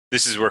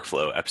This is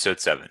Workflow,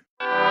 episode 7.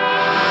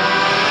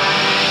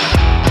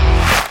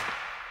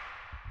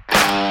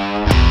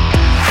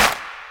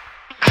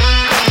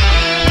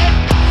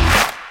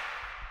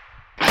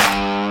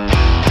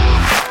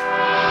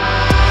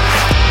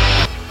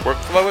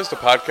 Workflow is the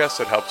podcast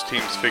that helps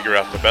teams figure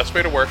out the best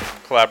way to work,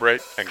 collaborate,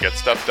 and get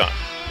stuff done.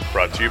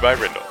 Brought to you by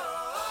Rindle.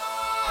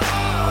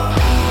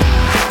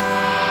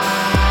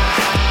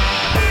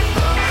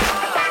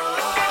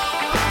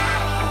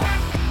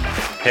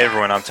 Hey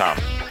everyone, I'm Tom.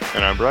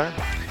 And I'm Brian.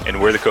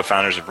 And we're the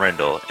co-founders of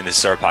Rindle, and this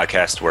is our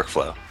podcast,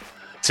 Workflow.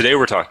 Today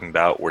we're talking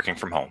about working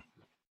from home.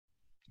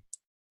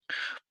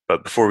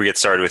 But before we get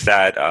started with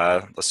that,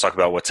 let's talk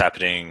about what's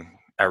happening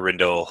at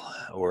Rindle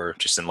or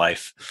just in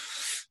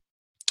life.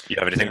 You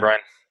have anything,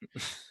 Brian?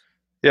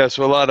 Yeah,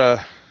 so a lot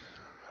of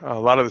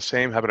the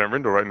same happening at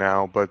Rindle right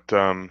now, but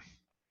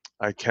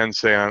I can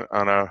say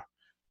on a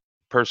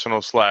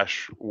personal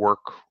 /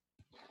 work,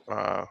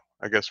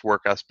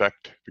 work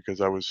aspect,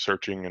 because I was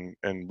searching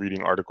and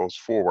reading articles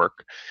for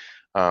work.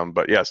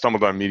 But yeah,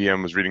 stumbled on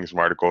Medium, was reading some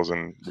articles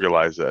and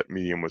realized that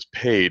Medium was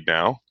paid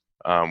now,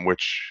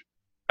 which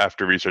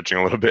after researching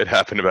a little bit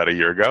happened about a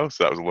year ago.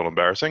 So that was a little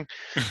embarrassing.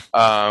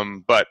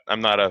 But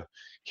I'm not a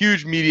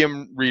huge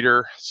Medium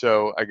reader,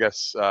 so I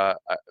guess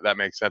that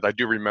makes sense. I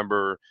do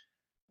remember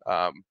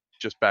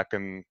just back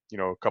in,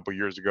 a couple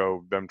years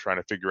ago, them trying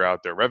to figure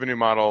out their revenue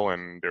model,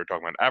 and they were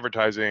talking about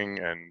advertising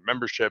and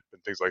membership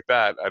and things like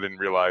that. I didn't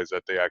realize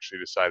that they actually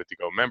decided to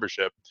go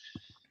membership.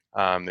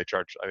 They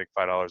charge, I think,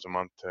 $5 a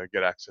month to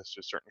get access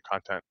to certain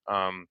content.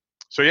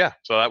 So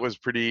that was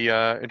pretty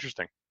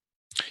interesting.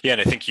 Yeah,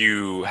 and I think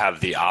you have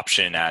the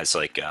option as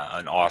like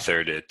an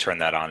author to turn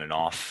that on and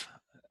off,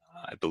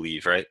 I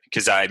believe, right?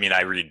 Because I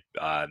read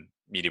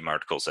Medium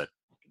articles that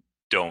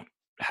don't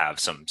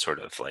have some sort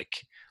of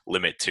like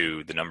limit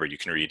to the number you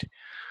can read.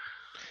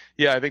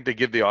 Yeah, I think they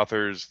give the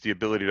authors the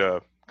ability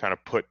to kind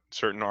of put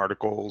certain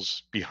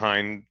articles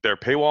behind their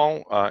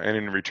paywall, and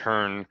in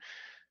return,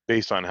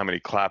 based on how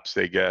many claps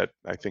they get,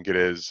 I think it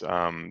is,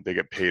 they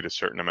get paid a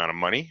certain amount of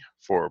money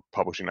for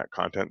publishing that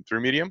content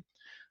through Medium.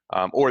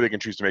 Or they can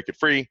choose to make it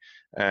free,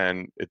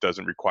 and it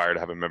doesn't require to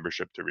have a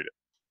membership to read it.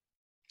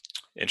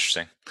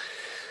 Interesting.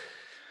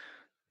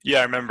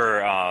 Yeah, I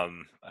remember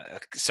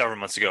several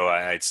months ago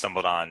I had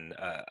stumbled on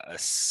a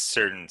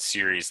certain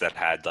series that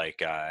had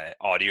like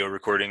audio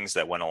recordings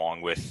that went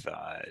along with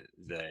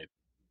the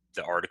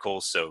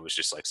articles. So it was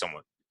just like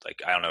someone, like,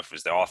 I don't know if it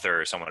was the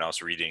author or someone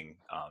else reading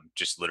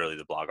just literally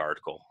the blog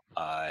article.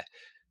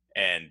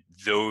 And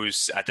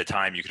those, at the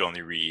time, you could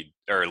only read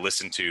or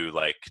listen to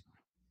like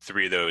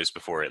 3 of those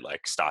before it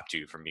like stopped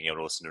you from being able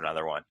to listen to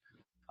another one.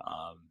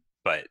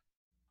 But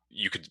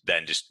you could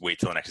then just wait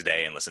till the next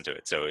day and listen to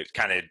it. So it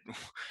kind of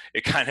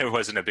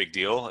wasn't a big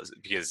deal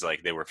because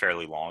like they were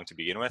fairly long to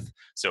begin with.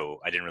 So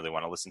I didn't really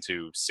want to listen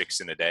to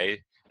 6 in a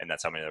day, and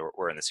that's how many there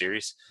were in the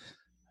series.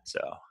 So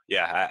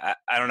yeah,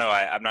 I don't know.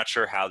 I'm not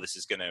sure how this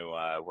is going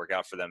to work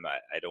out for them.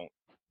 I don't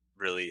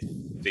really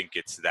think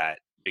it's that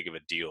big of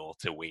a deal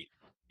to wait,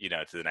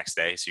 to the next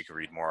day so you can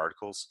read more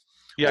articles.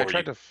 Yeah, I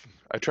tried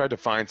to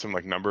find some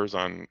like numbers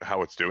on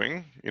how it's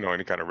doing,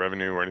 any kind of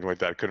revenue or anything like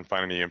that. I couldn't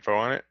find any info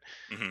on it.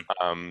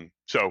 Mm-hmm.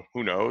 So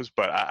who knows?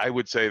 But I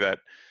would say that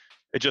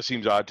it just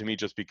seems odd to me,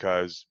 just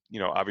because,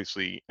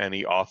 obviously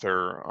any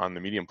author on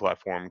the Medium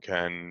platform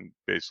can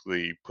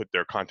basically put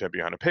their content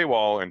behind a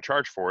paywall and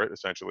charge for it,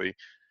 essentially.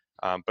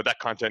 But that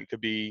content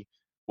could be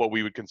what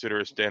we would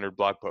consider a standard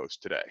blog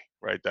post today,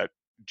 right? That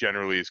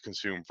generally is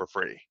consumed for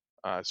free.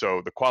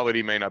 So the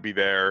quality may not be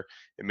there.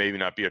 It may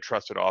not be a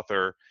trusted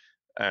author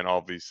and all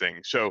of these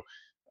things. So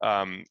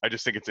I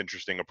just think it's an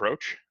interesting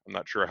approach. I'm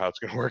not sure how it's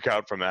going to work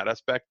out from that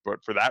aspect,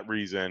 but for that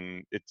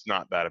reason, it's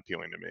not that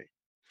appealing to me.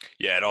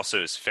 Yeah, it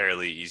also is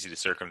fairly easy to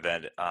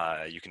circumvent.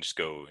 You can just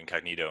go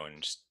incognito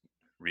and just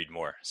read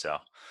more. So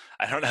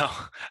I don't know.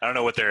 I don't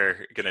know what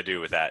they're going to do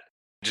with that.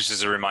 Just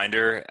as a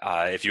reminder,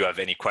 if you have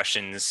any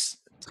questions,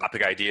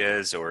 topic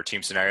ideas, or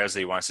team scenarios that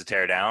you want us to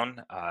tear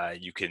down,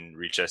 you can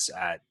reach us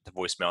at the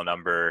voicemail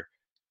number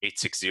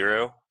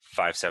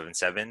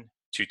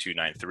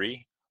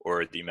 860-577-2293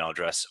 or the email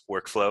address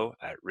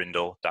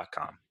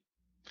workflow@rindle.com.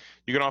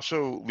 You can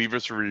also leave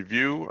us a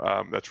review.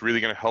 That's really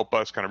going to help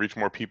us kind of reach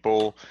more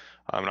people,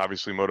 and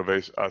obviously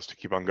motivates us to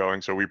keep on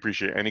going. So we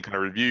appreciate any kind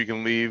of review you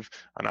can leave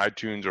on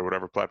iTunes or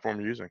whatever platform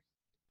you're using.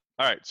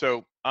 All right,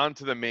 so on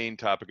to the main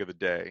topic of the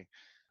day.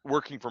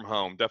 Working from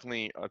home,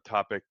 definitely a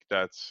topic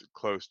that's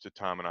close to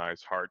Tom and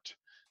I's heart.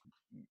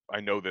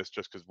 I know this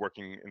just because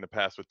working in the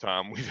past with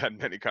Tom, we've had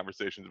many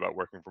conversations about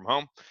working from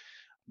home.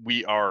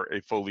 We are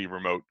a fully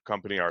remote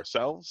company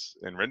ourselves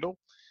in Rindle.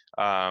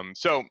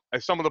 So I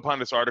stumbled upon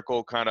this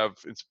article, kind of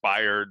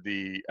inspired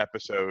the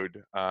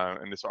episode,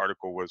 and this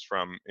article was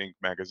from Inc.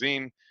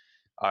 magazine.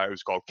 It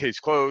was called Case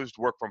Closed,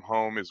 Work from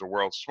Home is the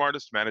World's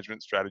Smartest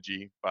Management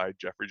Strategy by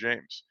Jeffrey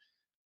James.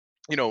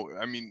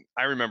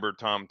 I remember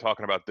Tom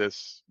talking about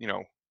this,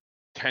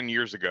 10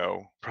 years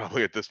ago,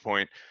 probably at this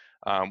point,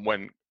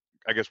 when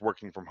I guess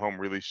working from home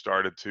really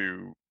started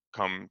to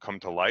come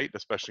to light,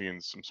 especially in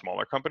some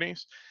smaller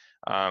companies.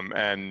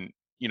 And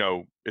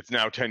it's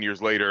now 10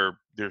 years later.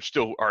 There's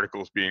still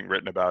articles being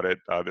written about it.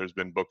 There's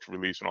been books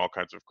released and all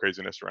kinds of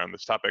craziness around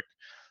this topic,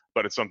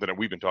 but it's something that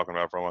we've been talking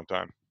about for a long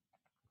time.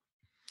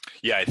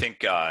 Yeah, I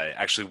think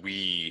actually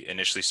we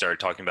initially started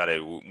talking about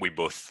it. We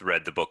both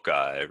read the book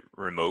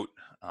Remote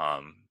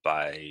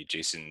by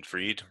Jason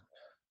Fried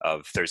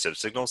of Third Set of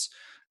Signals.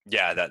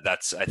 Yeah,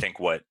 that's I think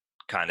what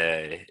kind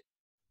of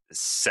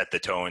set the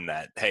tone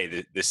that,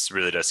 hey, this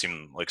really does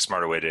seem like a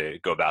smarter way to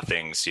go about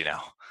things.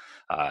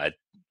 Uh,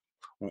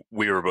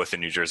 we were both in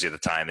New Jersey at the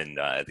time, and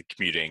the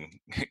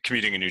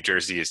commuting in New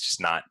Jersey is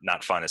just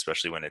not fun,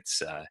 especially when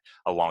it's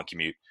a long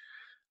commute.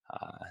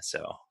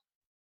 So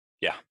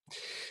yeah.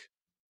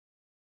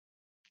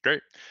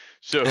 Great.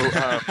 So,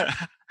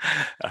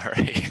 All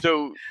right.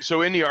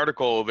 so in the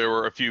article, there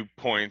were a few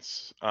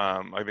points,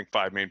 I think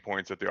 5 main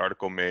points that the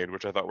article made,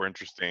 which I thought were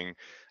interesting.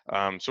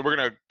 So we're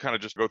going to kind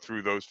of just go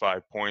through those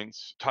 5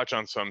 points, touch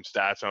on some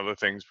stats and other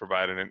things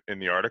provided in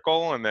the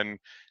article, and then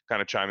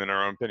kind of chime in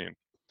our own opinion.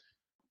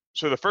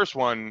 So the first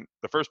point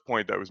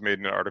that was made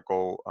in the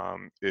article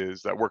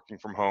is that working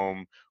from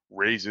home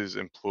raises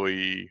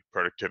employee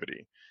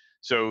productivity.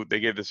 So they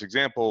gave this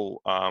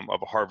example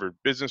of a Harvard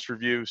Business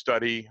Review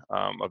study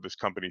of this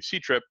company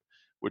Ctrip,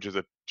 which is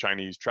a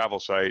Chinese travel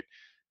site,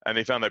 and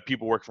they found that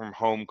people working from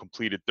home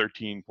completed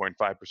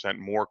 13.5%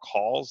 more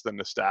calls than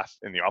the staff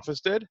in the office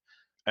did,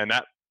 and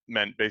that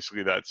meant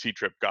basically that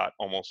Ctrip got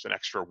almost an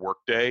extra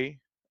workday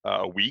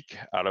a week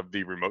out of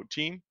the remote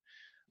team.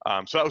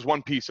 So that was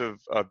one piece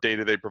of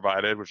data they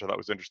provided, which I thought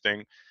was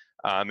interesting.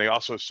 And they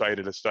also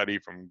cited a study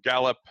from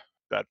Gallup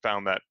that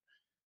found that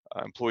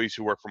employees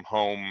who work from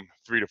home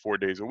 3 to 4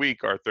 days a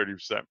week are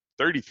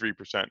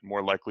 33%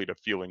 more likely to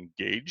feel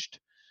engaged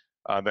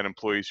than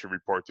employees who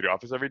report to the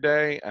office every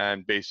day.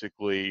 And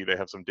basically, they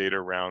have some data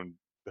around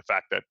the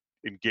fact that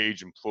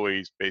engaged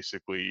employees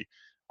basically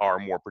are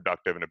more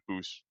productive, and it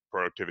boosts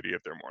productivity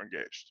if they're more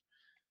engaged.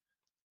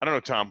 I don't know,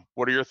 Tom,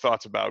 what are your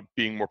thoughts about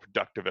being more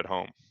productive at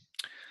home?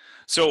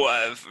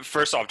 So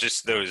first off,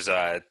 just those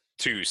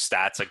two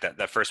stats, like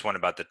that first one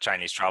about the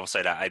Chinese travel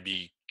site, I'd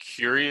be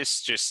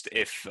curious just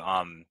if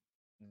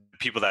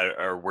people that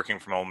are working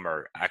from home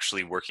are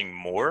actually working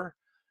more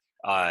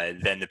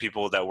than the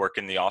people that work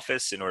in the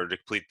office in order to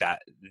complete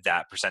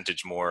that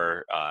percentage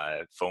more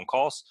phone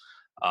calls.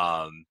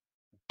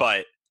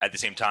 But at the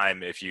same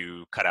time, if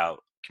you cut out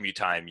commute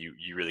time,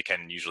 you really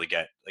can usually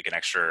get like an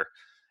extra,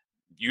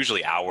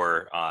 usually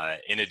hour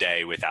in a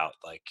day without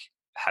like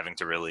having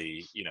to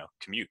really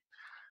commute.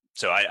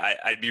 So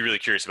I'd be really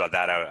curious about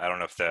that. I don't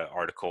know if the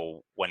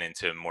article went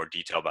into more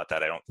detail about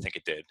that. I don't think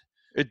it did.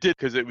 It did,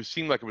 because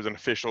seemed like it was an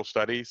official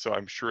study, so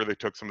I'm sure they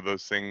took some of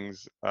those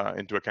things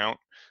into account.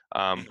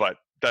 Mhm. But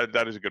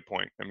that is a good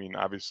point. I mean,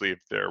 obviously, if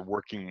they're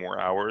working more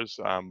hours,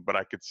 but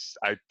I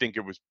think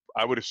it was.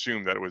 I would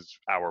assume that it was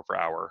hour for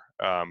hour.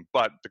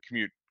 But the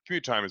commute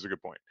time is a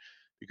good point,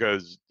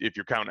 because if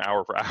you're counting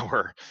hour for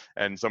hour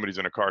and somebody's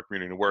in a car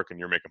commuting to work and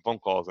you're making phone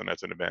calls, then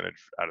that's an advantage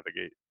out of the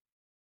gate.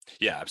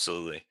 Yeah,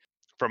 absolutely.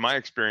 From my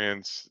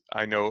experience,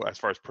 I know as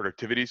far as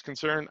productivity is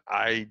concerned,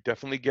 I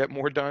definitely get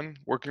more done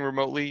working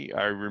remotely.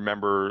 I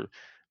remember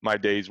my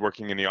days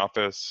working in the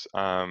office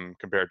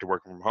compared to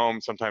working from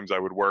home. Sometimes I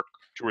would work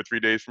 2 or 3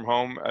 days from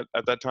home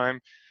at that time.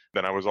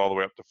 Then I was all the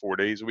way up to 4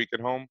 days a week at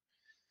home.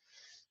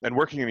 And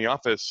working in the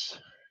office,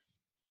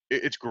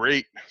 it's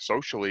great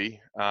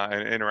socially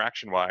and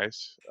interaction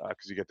wise,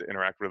 because you get to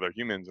interact with other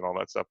humans and all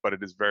that stuff, but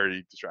it is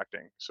very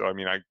distracting. So I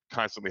mean, I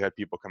constantly had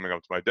people coming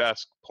up to my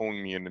desk,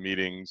 pulling me into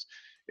meetings,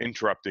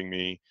 interrupting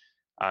me.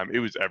 It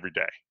was every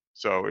day.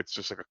 So it's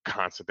just like a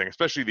constant thing,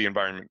 especially the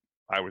environment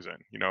I was in,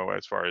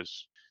 as far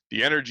as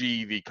the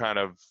energy, the kind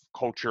of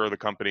culture of the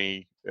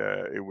company.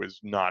 It was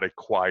not a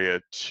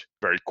quiet,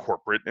 very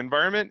corporate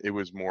environment. It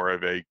was more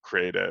of a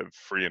creative,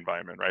 free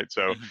environment, right?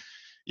 So Mhm.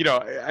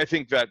 I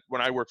think that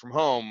when I work from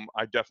home,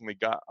 I definitely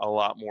got a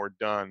lot more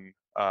done.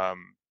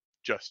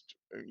 Just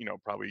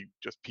probably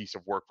just piece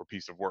of work for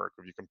piece of work,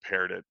 if you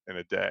compared it in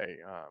a day,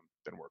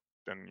 than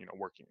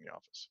working in the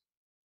office.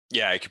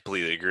 Yeah, I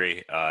completely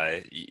agree.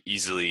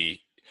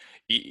 Easily,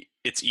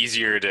 it's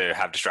easier to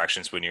have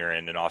distractions when you're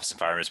in an office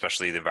environment,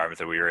 especially the environment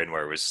that we were in,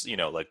 where it was,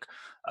 like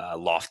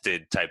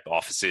lofted type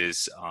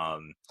offices,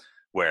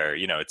 where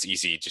it's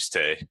easy just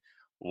to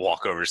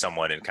walk over to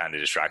someone and kind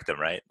of distract them,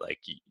 right? Like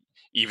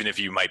even if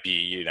you might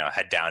be,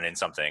 head down in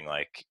something,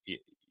 like you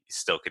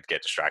still could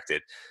get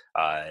distracted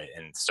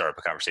and start up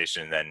a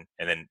conversation, and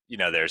then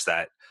there's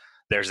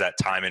that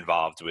time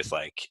involved with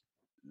like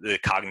the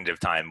cognitive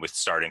time with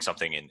starting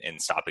something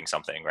and stopping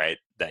something, right?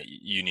 That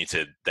you need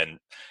to then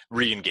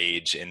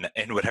re-engage in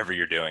whatever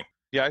you're doing.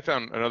 Yeah, I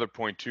found another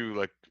point too,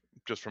 like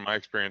just from my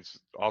experience,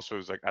 also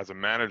is like as a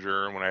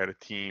manager, when I had a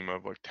team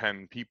of like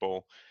 10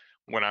 people,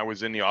 when I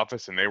was in the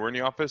office and they were in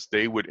the office,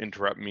 they would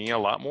interrupt me a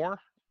lot more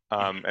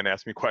Mhm. and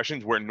ask me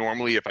questions. Where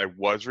normally, if I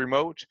was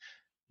remote,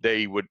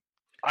 they would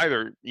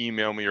either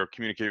email me or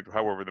communicate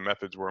however the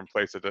methods were in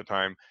place at that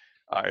time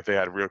if they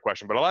had a real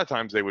question. But a lot of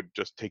times they would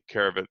just take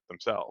care of it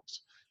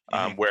themselves.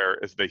 Hmm.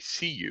 Whereas they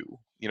see you,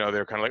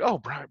 they're kind of like,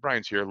 oh,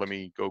 Brian's here. Let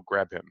me go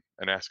grab him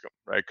and ask him,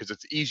 right? Because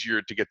it's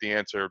easier to get the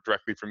answer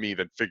directly from me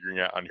than figuring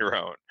it out on your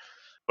own.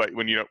 But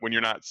when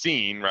you're not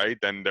seen, right,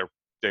 then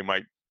they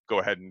might go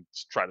ahead and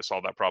try to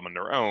solve that problem on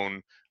their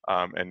own,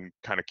 and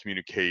kind of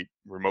communicate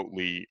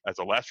remotely as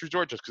a last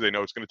resort, just because they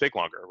know it's going to take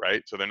longer,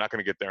 right? So they're not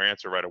going to get their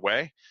answer right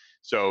away.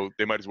 So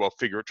they might as well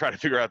try to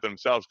figure out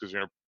themselves, because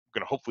you're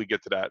going to hopefully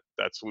get to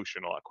that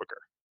solution a lot quicker.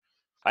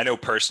 I know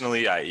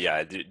personally,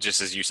 just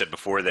as you said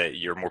before, that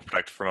you're more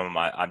productive from home.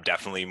 I'm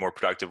definitely more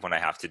productive when I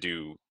have to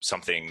do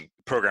something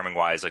programming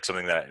wise, like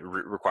something that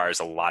requires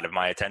a lot of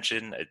my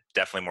attention.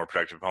 Definitely more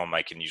productive from home.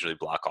 I can usually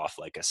block off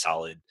like a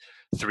solid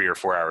 3 or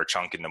 4 hour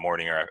chunk in the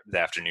morning or the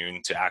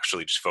afternoon to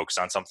actually just focus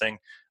on something,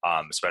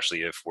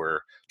 especially if we're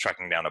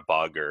tracking down a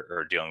bug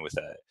or dealing with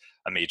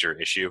a major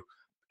issue.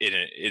 In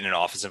an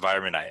office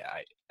environment,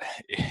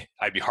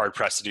 I'd be hard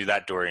pressed to do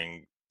that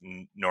during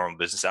normal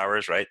business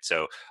hours, right?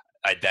 So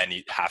I then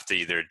have to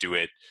either do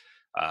it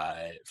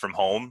from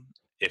home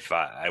if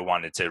I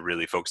wanted to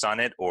really focus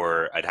on it,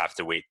 or I'd have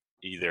to wait,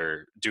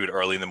 either do it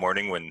early in the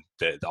morning when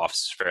the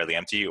office is fairly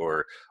empty,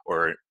 or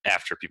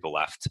after people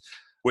left,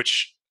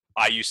 which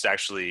I used to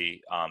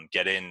actually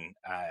get in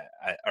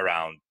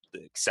around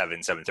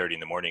 7:30 in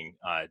the morning,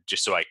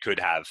 just so I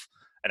could have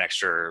an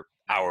extra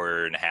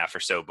hour and a half or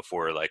so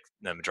before like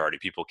the majority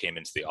of people came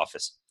into the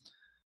office.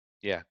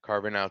 Yeah,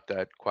 carving out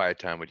that quiet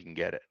time when you can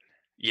get it.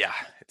 Yeah,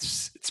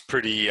 it's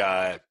pretty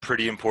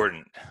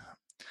important.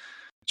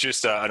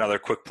 Just another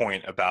quick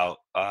point about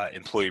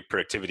employee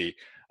productivity.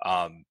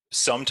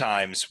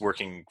 Sometimes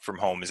working from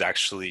home is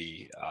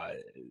actually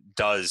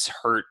does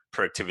hurt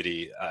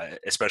productivity,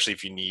 especially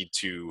if you need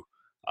to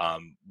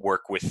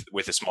work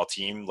with a small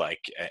team,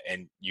 like,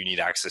 and you need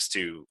access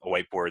to a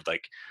whiteboard.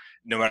 Like,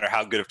 no matter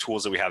how good of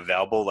tools that we have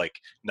available, like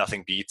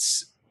nothing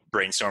beats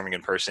brainstorming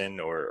in person,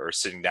 or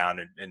sitting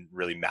down and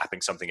really mapping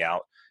something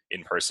out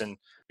in person.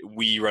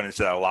 We run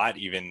into that a lot,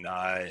 even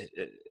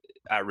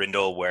at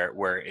Rindle,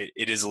 where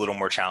it is a little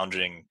more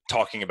challenging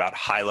talking about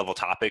high level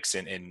topics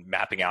and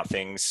mapping out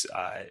things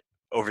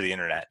over the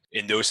internet.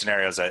 In those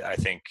scenarios, I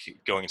think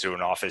going to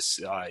an office,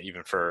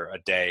 even for a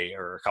day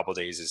or a couple of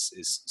days,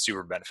 is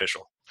super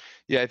beneficial.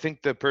 Yeah, I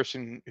think the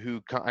person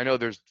I know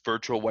there's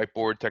virtual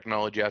whiteboard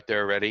technology out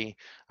there already.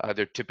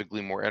 They're typically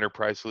more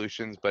enterprise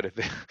solutions, but if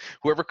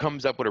whoever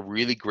comes up with a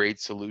really great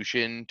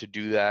solution to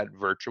do that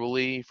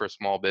virtually for a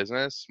small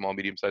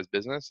medium-sized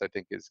business, I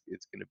think it's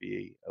going to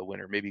be a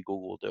winner. Maybe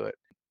Google will do it.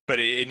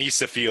 But it needs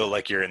to feel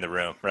like you're in the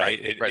room,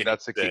 Right, right? right.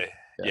 That's the key.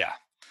 Yeah. Yeah.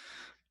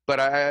 But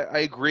I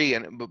agree.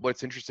 But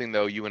what's interesting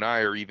though, you and I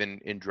are even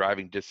in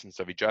driving distance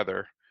of each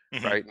other,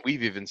 Hmm. right?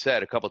 We've even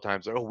said a couple of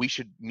times, oh, we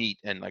should meet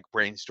and like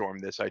brainstorm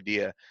this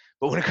idea.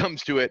 But when it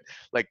comes to it,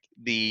 like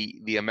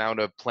the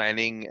amount of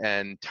planning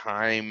and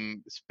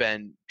time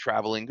spent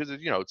traveling, because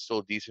it's still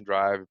a decent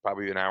drive,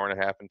 probably an hour and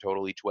a half in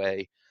total each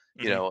way.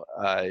 You Hmm. know,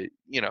 uh,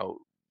 you know,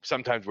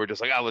 sometimes we're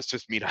just like, oh, let's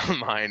just meet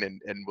online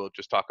and we'll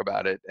just talk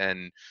about it,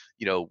 and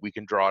we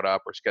can draw it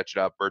up or sketch it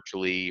up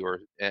virtually,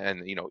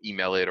 and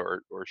email it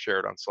or share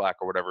it on Slack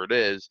or whatever it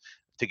is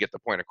to get the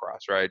point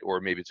across, right?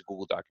 Or maybe it's a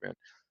Google document.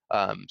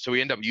 So we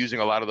end up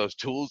using a lot of those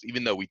tools,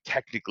 even though we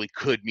technically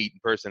could meet in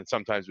person.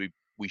 Sometimes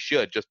we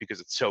should, just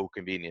because it's so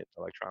convenient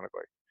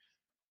electronically.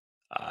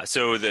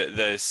 So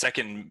the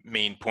second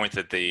main point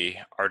that the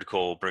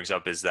article brings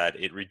up is that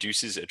it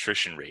reduces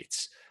attrition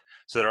rates.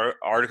 So the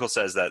article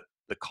says that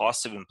the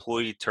cost of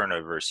employee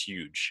turnover is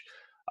huge.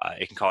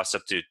 It can cost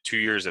up to 2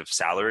 years of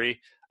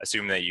salary,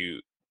 assuming that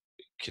you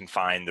can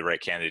find the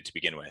right candidate to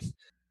begin with.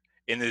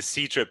 In the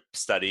C-TRIP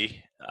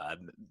study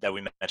that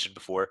we mentioned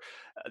before,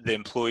 the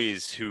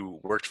employees who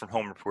worked from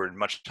home reported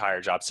much higher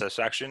job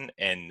satisfaction,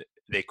 and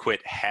they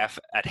quit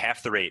at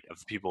half the rate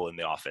of people in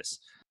the office.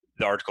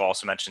 The article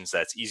also mentions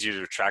that it's easier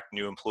to attract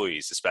new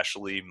employees,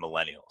 especially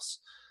millennials.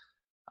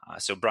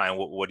 So, Brian,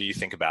 what do you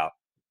think about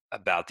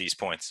these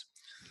points?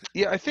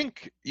 Yeah, I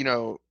think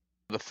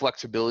the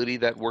flexibility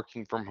that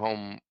working from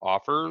home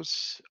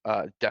offers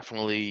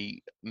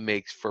definitely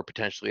makes for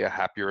potentially a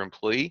happier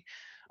employee.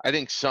 I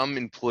think some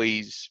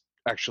employees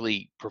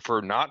actually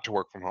prefer not to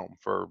work from home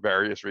for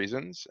various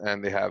reasons,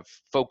 and they have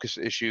focus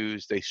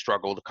issues. They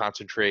struggle to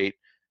concentrate.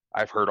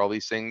 I've heard all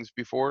these things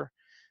before,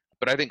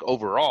 but I think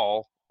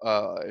overall,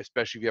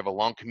 especially if you have a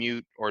long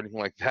commute or anything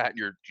like that,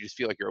 you just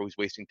feel like you're always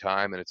wasting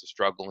time, and it's a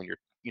struggle, and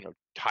you're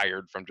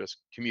tired from just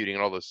commuting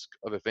and all those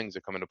other things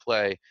that come into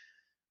play.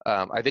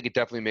 I think it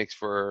definitely makes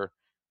for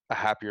a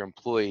happier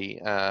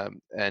employee,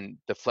 and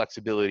the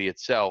flexibility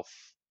itself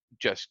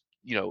just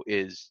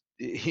is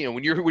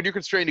when you're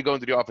constrained to go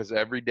into the office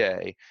every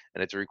day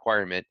and it's a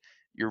requirement,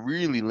 you're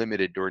really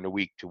limited during the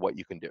week to what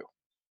you can do.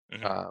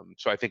 Hmm.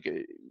 So I think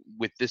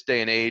with this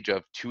day and age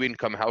of two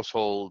income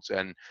households,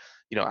 and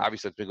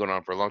obviously it's been going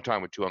on for a long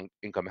time with two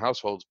income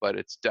households, but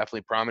it's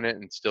definitely prominent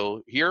and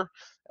still here.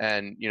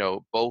 And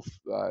both,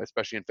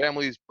 especially in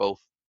families,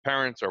 both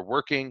parents are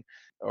working,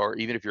 or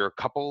even if you're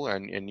a couple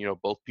and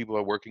both people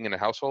are working in a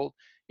household,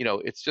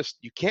 it's just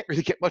you can't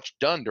really get much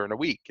done during a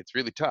week. It's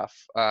really tough.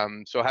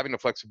 So having the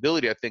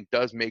flexibility, I think,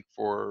 does make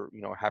for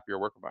a happier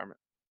work environment.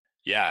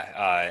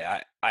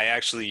 Yeah, I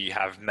actually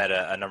have met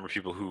a number of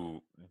people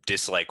who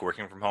dislike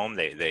working from home.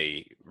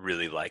 They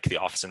really like the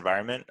office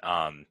environment.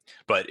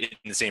 But in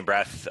the same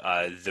breath,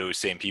 those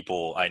same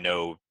people I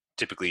know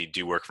typically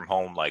do work from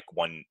home like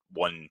one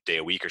day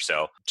a week or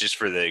so, just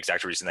for the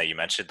exact reason that you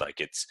mentioned. Like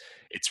it's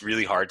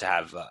really hard to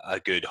have a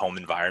good home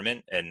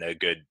environment and a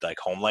good like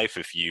home life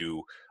if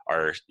you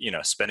are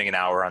spending an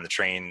hour on the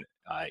train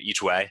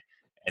each way,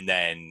 and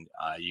then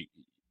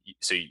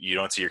so you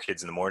don't see your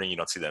kids in the morning, you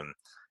don't see them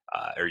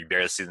or you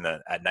barely see them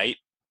at night.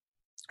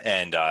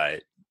 And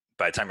by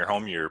the time you're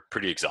home, you're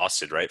pretty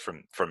exhausted, right,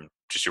 from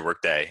just your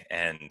work day,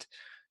 and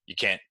you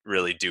can't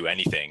really do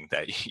anything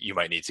that you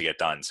might need to get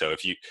done. So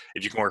if you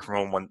can work from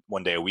home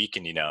one day a week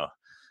and uh,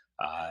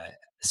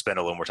 spend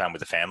a little more time with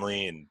the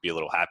family and be a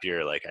little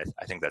happier, like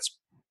I think that's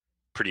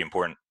pretty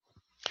important.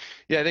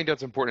 Yeah, I think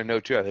that's important to know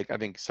too. I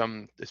think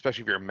some,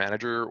 especially if you're a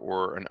manager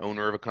or an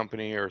owner of a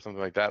company or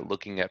something like that,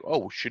 looking at,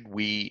 oh, should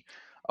we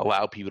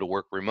allow people to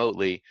work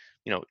remotely?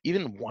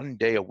 Even one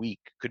day a week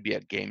could be a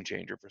game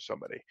changer for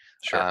somebody.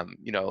 Sure.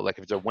 Like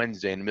if it's a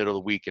Wednesday in the middle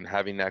of the week and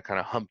having that kind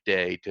of hump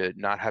day to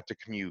not have to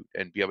commute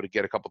and be able to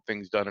get a couple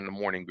things done in the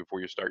morning before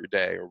you start your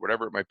day or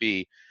whatever it might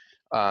be,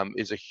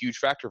 is a huge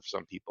factor for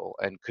some people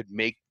and could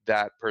make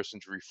that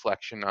person's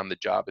reflection on the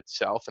job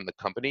itself and the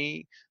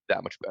company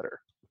that much better.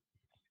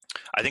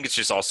 I think it's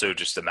just also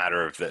just a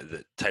matter of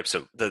the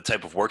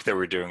type of work that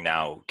we're doing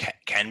now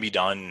can be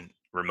done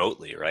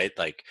remotely, right?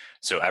 Like,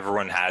 so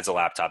everyone has a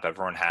laptop,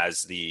 everyone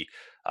has the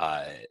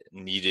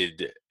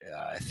needed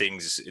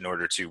things in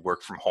order to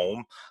work from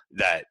home,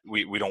 that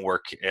we don't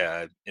work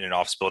in an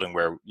office building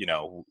where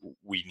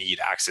we need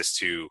access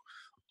to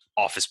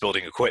office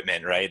building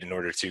equipment, right, in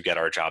order to get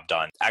our job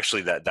done.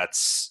 Actually,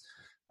 that's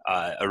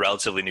a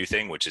relatively new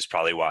thing, which is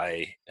probably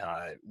why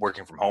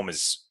working from home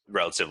is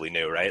relatively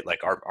new, right?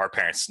 Like our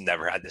parents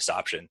never had this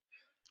option.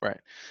 Right.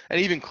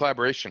 And even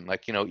collaboration,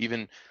 like,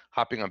 even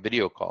hopping on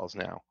video calls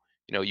now,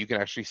 you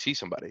can actually see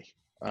somebody,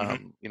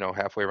 Hmm.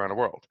 halfway around the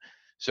world.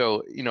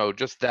 So,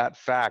 just that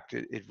fact,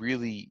 it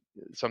really,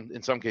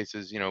 in some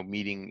cases,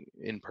 meeting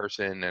in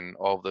person and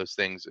all of those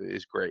things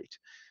is great.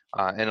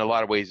 In a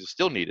lot of ways is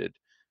still needed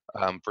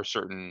for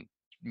certain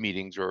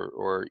meetings,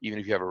 or even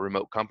if you have a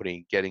remote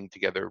company, getting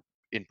together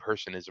in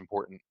person is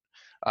important.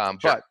 Sure.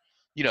 But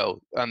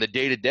on the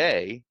day to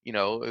day,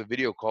 a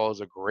video call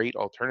is a great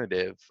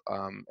alternative.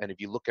 And if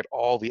you look at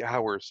all the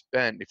hours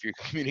spent, if you're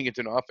commuting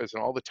into an office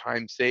and all the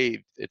time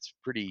saved, it's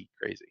pretty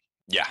crazy.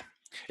 Yeah,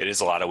 it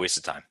is a lot of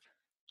wasted time.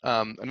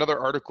 Another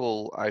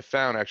article I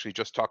found actually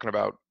just talking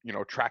about,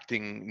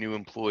 attracting new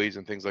employees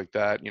and things like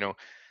that,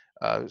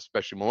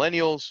 especially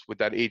millennials with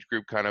that age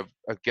group, kind of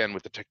again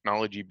with the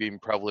technology being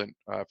prevalent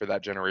for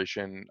that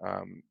generation,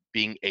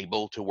 being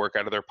able to work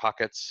out of their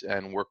pockets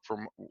and work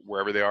from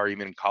wherever they are,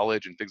 even in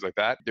college and things like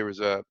that. There was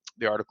the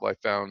article I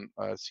found,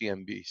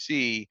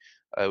 CNBC.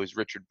 It was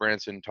Richard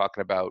Branson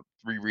talking about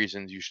 3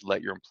 reasons you should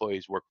let your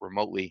employees work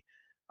remotely.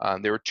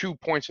 There were 2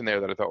 points in there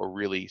that I thought were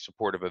really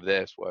supportive of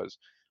this. Was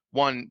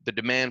one, the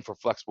demand for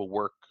flexible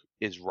work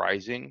is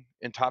rising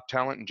in top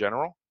talent in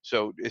general.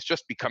 So it's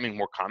just becoming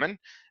more common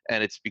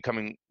and it's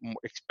becoming more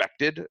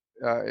expected,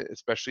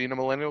 especially in a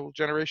millennial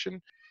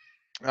generation.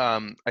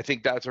 I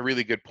think that's a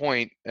really good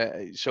point.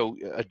 So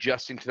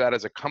adjusting to that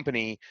as a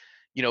company,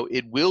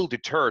 it will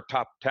deter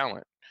top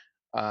talent.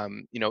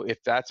 If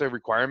that's a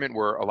requirement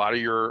where a lot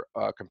of your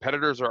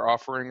competitors are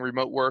offering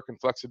remote work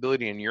and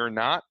flexibility and you're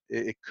not,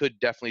 it could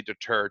definitely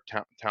deter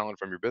talent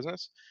from your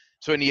business.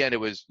 So in the end, it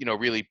was,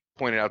 really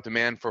pointed out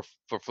demand for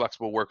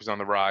flexible work is on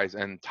the rise,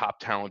 and top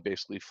talent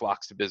basically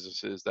flocks to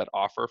businesses that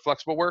offer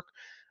flexible work.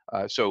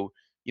 So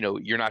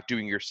you're not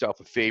doing yourself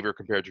a favor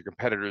compared to your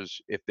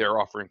competitors if they're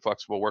offering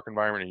flexible work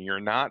environment and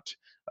you're not.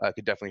 It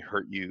could definitely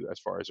hurt you as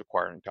far as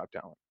acquiring top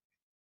talent.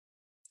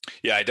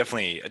 Yeah, I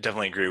definitely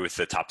agree with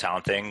the top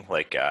talent thing.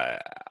 Like,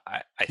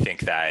 I think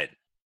that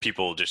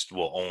people just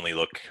will only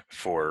look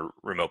for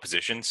remote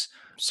positions.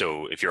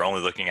 So if you're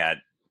only looking at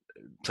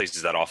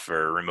places that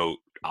offer remote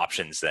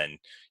options, then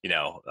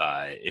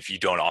if you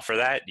don't offer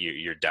that,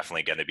 you're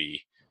definitely going to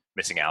be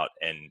missing out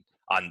and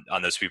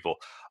on those people.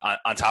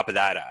 On top of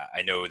that,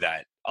 I know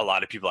that a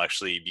lot of people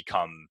actually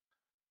become,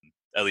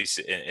 at least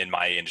in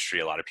my industry,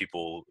 a lot of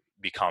people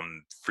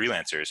become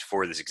freelancers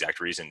for this exact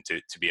reason,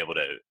 to be able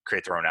to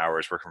create their own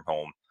hours, work from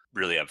home,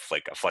 really have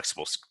like a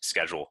flexible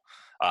schedule.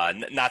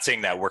 Not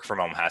saying that work from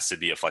home has to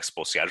be a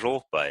flexible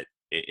schedule, but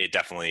it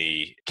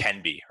definitely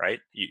can be, right?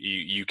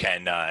 You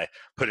can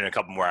put in a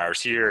couple more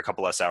hours here, a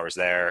couple less hours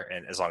there,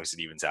 and as long as it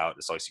evens out,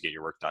 as long as you get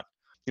your work done.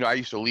 I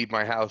used to leave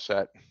my house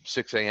at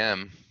 6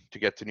 a.m. to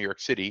get to New York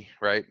City,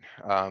 right?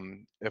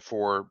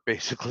 For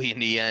basically in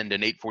the end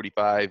an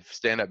 8:45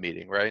 stand-up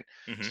meeting, right?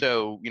 Hmm.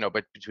 So,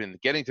 but between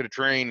getting to the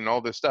train and all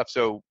this stuff,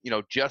 so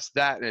just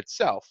that in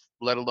itself,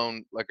 let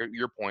alone like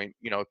your point,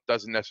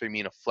 doesn't necessarily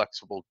mean a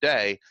flexible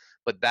day,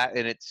 but that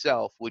in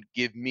itself would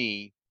give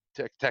me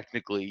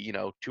technically,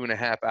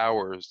 2.5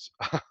 hours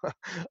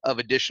of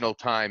additional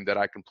time that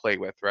I can play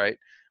with, right?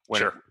 If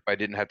Sure. I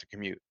didn't have to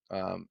commute.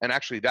 And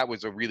actually, that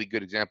was a really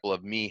good example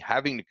of me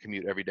having to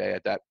commute every day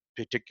at that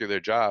particular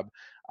job.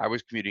 I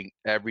was commuting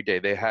every day.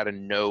 They had a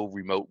no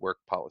remote work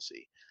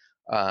policy.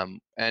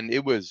 And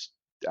it was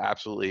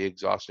absolutely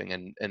exhausting.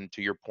 And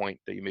to your point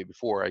that you made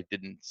before, I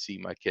didn't see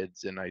my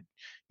kids, and I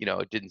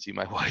didn't see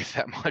my wife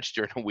that much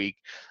during a week.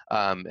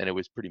 And it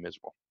was pretty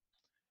miserable.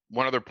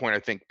 One other point I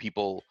think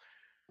people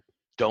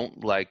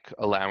don't like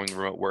allowing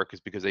remote work is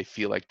because they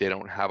feel like they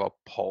don't have a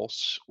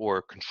pulse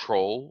or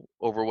control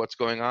over what's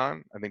going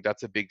on. I think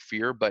that's a big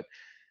fear. But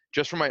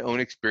just from my own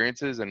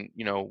experiences, and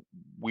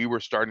we were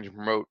starting to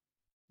promote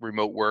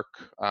remote work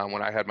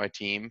when I had my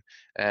team,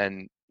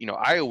 and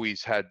I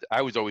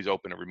was always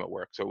open to remote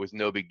work, so it was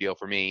no big deal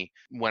for me.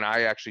 When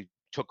I actually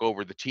took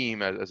over the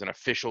team as an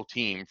official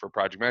team for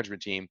project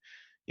management team,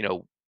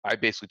 I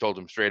basically told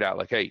them straight out,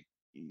 like, hey,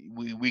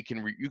 you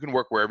can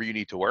work wherever you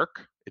need to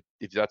work.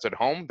 If that's at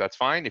home, that's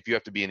fine. If you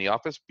have to be in the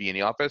office, be in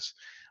the office.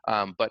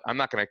 But I'm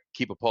not going to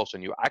keep a pulse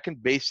on you. I can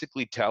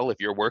basically tell if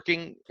you're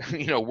working,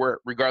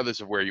 regardless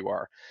of where you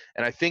are.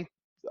 And I think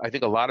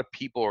a lot of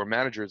people or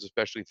managers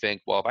especially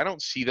think, well, if I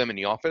don't see them in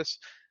the office,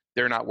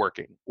 they're not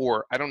working,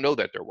 or I don't know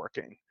that they're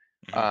working.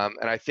 Hmm.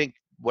 And I think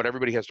what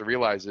everybody has to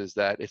realize is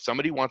that if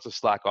somebody wants to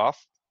slack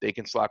off, they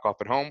can slack off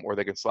at home or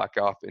they can slack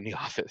off in the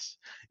office.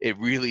 It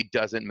really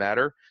doesn't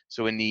matter.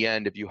 So in the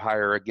end, if you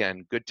hire,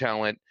 again, good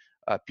talent,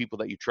 people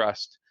that you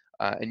trust,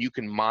 and you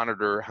can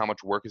monitor how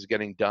much work is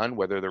getting done,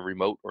 whether they're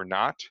remote or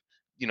not,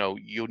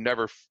 you'll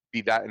never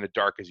be that in the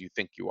dark as you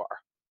think you are.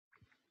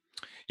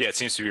 Yeah, it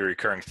seems to be a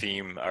recurring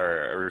theme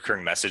or a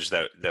recurring message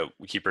that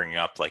we keep bringing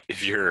up. Like,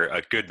 if you're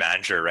a good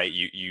manager, right,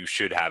 you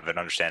should have an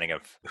understanding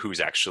of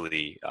who's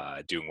actually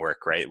doing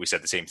work, right? We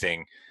said the same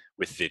thing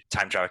with the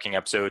time tracking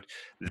episode,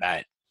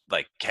 that,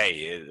 like,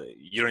 hey,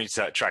 you don't need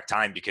to track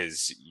time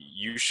because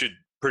you should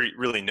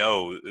really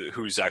know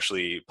who's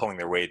actually pulling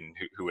their weight and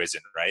who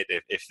isn't, right?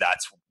 If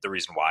that's the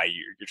reason why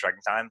you're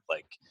tracking time,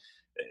 like,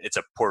 it's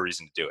a poor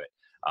reason to do it.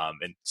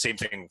 And same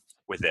thing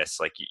with this,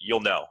 like, you'll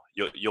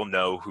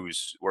know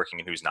who's working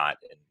and who's not,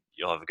 and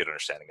you'll have a good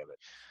understanding of it.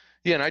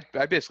 Yeah, and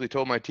I basically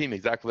told my team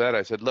exactly that.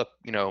 I said, look,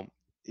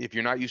 if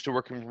you're not used to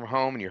working from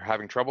home and you're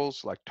having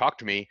troubles, like, talk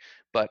to me.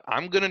 But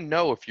I'm gonna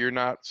know if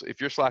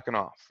you're slacking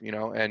off,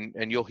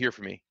 and you'll hear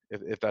from me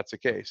if that's the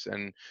case.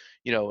 And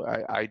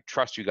I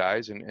trust you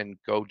guys, and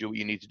go do what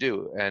you need to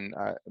do. And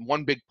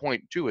one big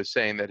point too is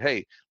saying that,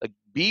 hey, like,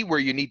 be where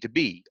you need to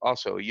be.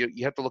 Also,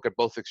 you have to look at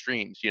both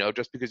extremes.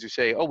 Just because you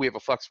say, oh, we have a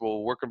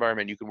flexible work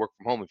environment, you can work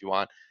from home if you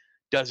want,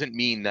 doesn't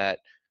mean that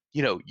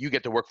you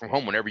get to work from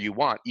home whenever you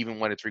want, even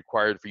when it's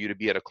required for you to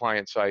be at a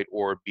client site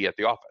or be at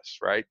the office,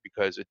 right?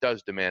 Because it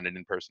does demand an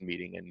in-person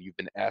meeting and you've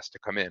been asked to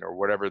come in, or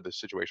whatever the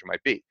situation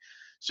might be.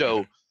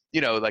 So,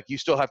 Hmm. like, you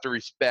still have to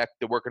respect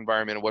the work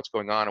environment and what's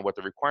going on and what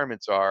the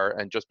requirements are.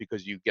 And just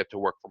because you get to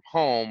work from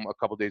home a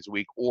couple days a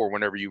week or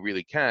whenever you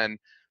really can,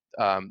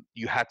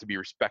 you have to be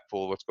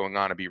respectful of what's going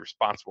on and be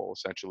responsible,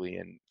 essentially,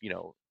 and,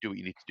 do what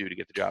you need to do to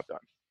get the job done.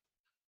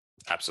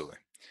 Absolutely.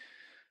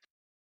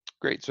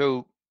 Great.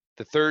 So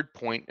the third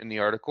point in the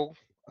article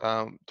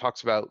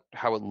talks about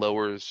how it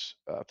lowers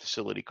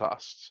facility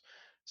costs.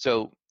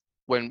 So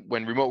when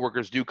remote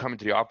workers do come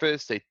into the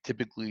office, they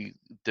typically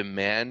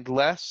demand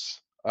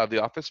less of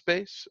the office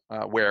space.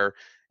 Where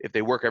if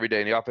they work every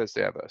day in the office,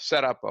 they have a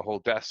setup, a whole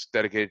desk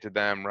dedicated to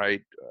them,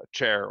 right? A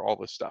chair, all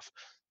this stuff.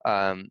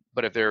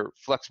 But if they're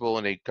flexible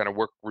and they kind of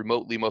work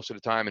remotely most of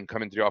the time and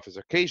come into the office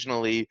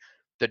occasionally,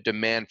 the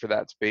demand for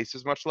that space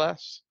is much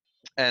less.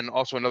 And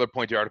also, another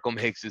point the article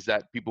makes is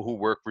that people who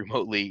work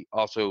remotely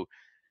also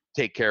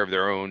take care of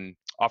their own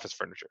office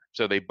furniture.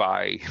 So they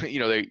buy,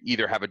 they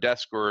either have a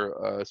desk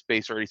or a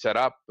space already set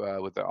up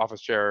with the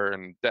office chair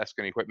and desk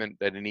and equipment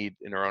that they need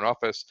in their own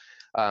office.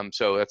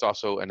 So that's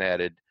also an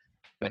added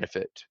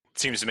benefit.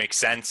 Seems to make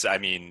sense. I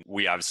mean,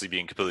 we obviously,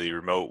 being completely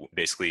remote,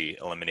 basically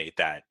eliminate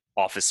that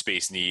office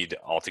space need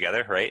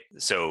altogether, right?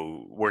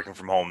 So working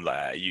from home,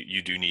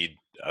 you do need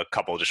a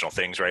couple additional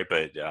things, right?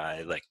 But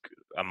like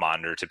a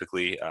monitor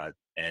typically,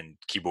 and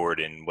keyboard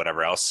and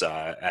whatever else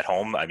at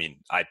home. I mean,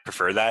 I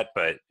prefer that,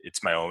 but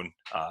it's my own.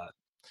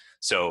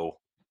 So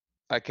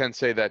I can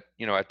say that,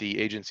 at the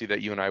agency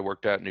that you and I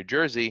worked at in New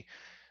Jersey,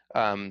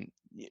 um,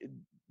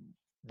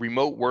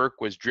 remote work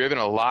was driven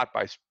a lot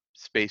by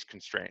space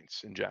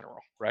constraints in general,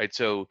 right?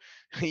 So,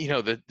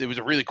 there was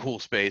a really cool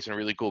space and a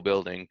really cool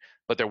building,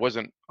 but there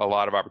wasn't a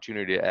lot of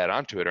opportunity to add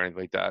on to it or anything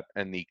like that,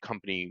 and the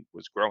company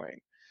was growing. mhm.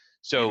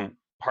 So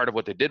part of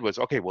what they did was,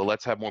 okay, well,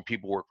 let's have more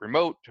people work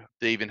remote.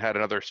 They even had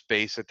another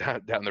space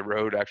down the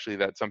road, actually,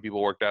 that some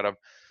people worked out of.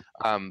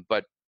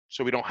 But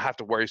so we don't have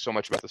to worry so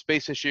much about the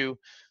space issue.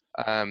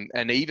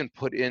 And they even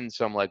put in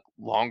some, like,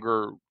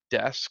 longer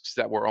desks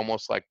that were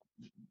almost like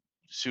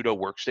pseudo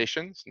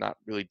workstations, not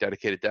really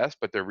dedicated desks,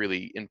 but they're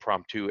really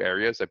impromptu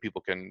areas that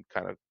people can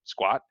kind of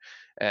squat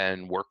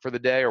and work for the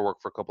day or work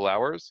for a couple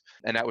hours.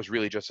 And that was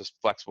really just a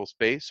flexible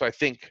space. So I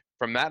think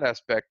from that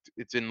aspect,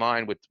 it's in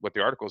line with what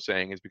the article is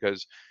saying, is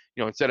because,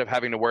 instead of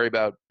having to worry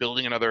about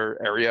building another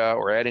area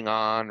or adding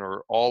on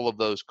or all of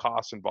those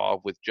costs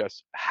involved with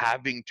just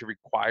having to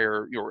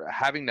require,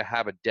 having to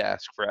have a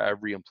desk for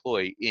every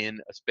employee in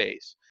a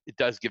space, it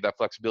does give that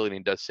flexibility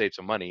and does save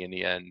some money in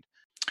the end.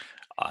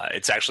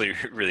 It's actually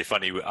really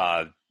funny.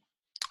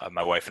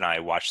 My wife and I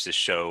watched this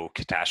show,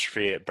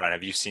 Catastrophe. Brian,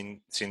 have you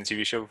seen the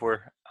TV show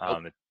before?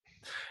 Nope.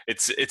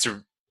 It's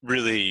a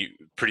really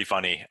pretty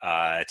funny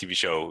TV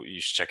show.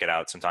 You should check it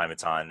out sometime.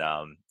 It's on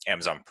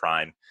Amazon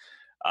Prime.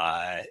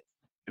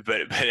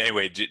 But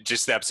anyway,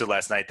 just the episode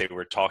last night, they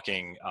were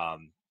talking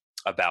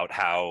about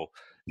how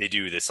they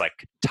do this like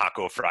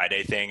Taco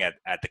Friday thing at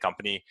the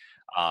company,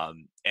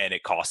 and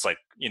it costs like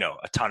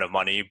a ton of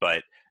money,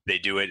 but they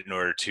do it in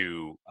order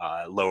to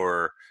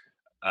lower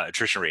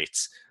attrition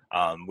rates,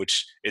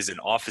 which is an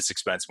office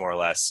expense more or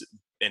less,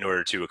 in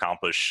order to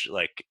accomplish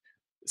like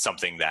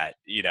something that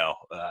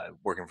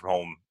working from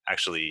home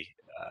actually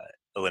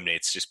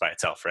eliminates just by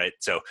itself, right?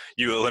 So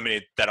you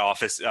eliminate that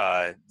office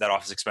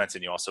expense,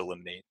 and you also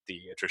eliminate the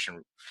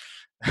attrition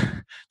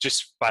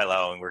just by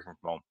allowing working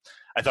from home.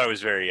 I thought it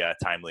was very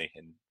timely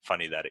and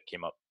funny that it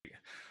came up.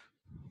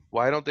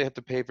 Why don't they have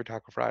to pay for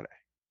Taco Friday?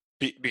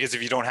 Because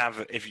if you don't have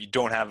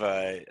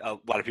a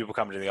lot of people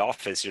coming to the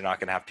office, you're not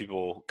going to have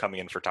people coming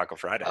in for Taco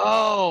Friday.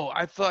 Oh,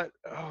 I thought.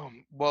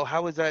 Well,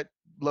 how is that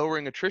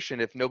lowering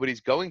attrition? If nobody's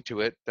going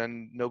to it,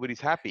 then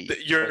nobody's happy.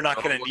 You're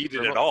not going to need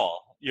it at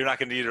all. You're not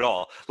going to need it at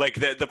all. Like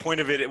the point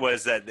of it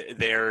was that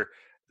they're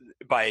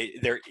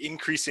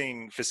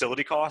increasing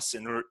facility costs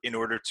in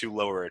order to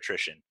lower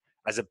attrition,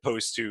 as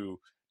opposed to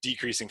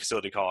decreasing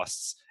facility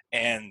costs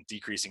and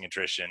decreasing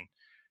attrition.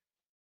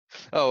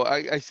 Oh,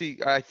 I see.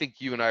 I think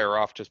you and I are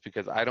off just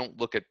because I don't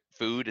look at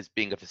food as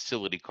being a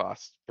facility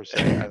cost per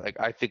se.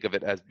 I think of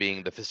it as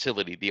being the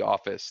facility, the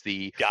office,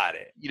 Got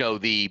it.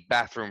 The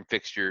bathroom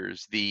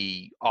fixtures,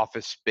 the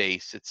office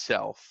space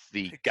itself,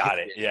 the Got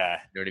kitchen, it. Yeah.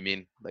 You know what I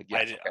mean? Like,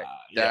 yeah, okay.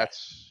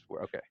 That's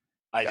where, okay.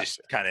 I just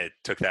kind of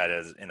took that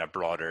as in a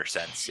broader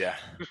sense. Yeah.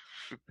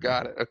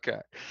 Got it. Okay.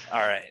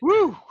 All right.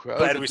 Woo.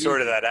 Glad we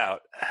sorted that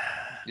out.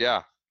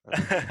 Yeah.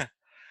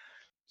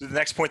 The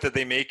next point that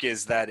they make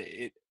is that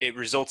it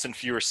results in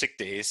fewer sick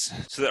days.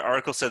 So the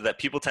article said that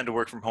people tend to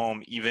work from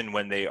home even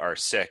when they are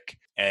sick,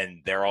 and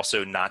they're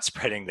also not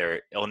spreading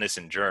their illness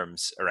and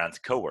germs around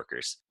to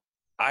coworkers.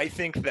 I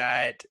think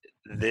that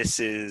this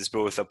is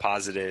both a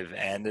positive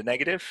and a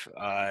negative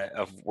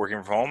of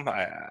working from home.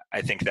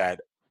 I think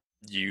that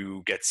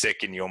you get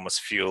sick and you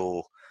almost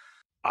feel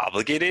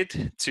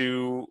obligated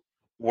to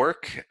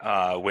work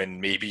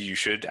when maybe you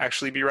should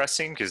actually be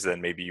resting, because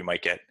then maybe you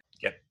might get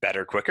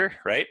better quicker,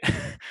 right?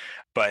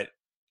 But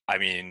I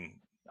mean,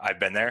 I've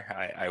been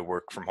there. I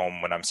work from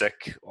home when I'm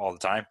sick all the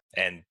time.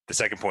 And the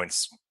second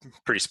point's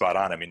pretty spot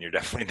on. I mean, you're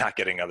definitely not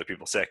getting other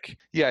people sick.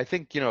 Yeah, I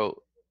think,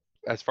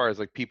 as far as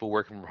like people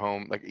working from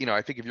home, like,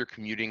 I think if you're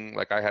commuting,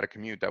 like I had a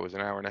commute that was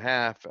an hour and a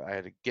half, I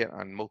had to get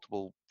on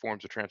multiple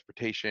forms of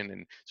transportation.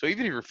 And so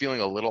even if you're feeling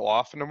a little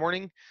off in the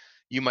morning,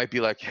 you might be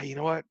like, hey, you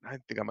know what? I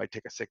think I might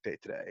take a sick day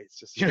today. It's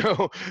just,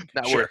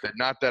 not Sure. worth it.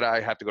 Not that I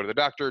have to go to the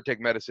doctor,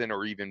 take medicine,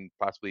 or even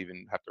possibly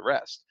even have to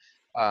rest.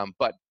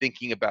 But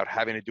thinking about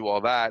having to do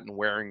all that and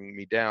wearing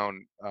me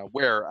down,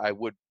 where I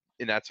would,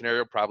 in that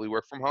scenario, probably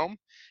work from home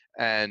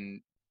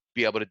and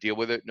be able to deal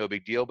with it, no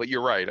big deal. But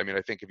you're right. I mean,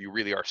 I think if you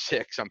really are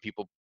sick, some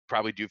people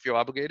probably do feel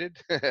obligated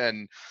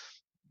and,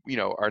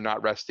 are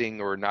not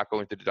resting or not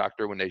going to the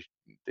doctor when they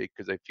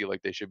because they feel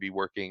like they should be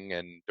working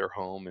and they're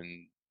home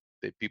and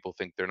people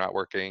think they're not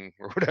working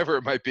or whatever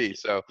it might be.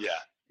 So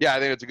yeah, I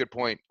think that's a good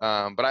point.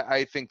 But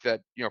I think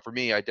that, for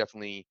me, I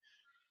definitely,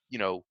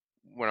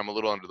 when I'm a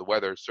little under the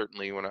weather,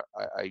 certainly when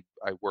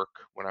I work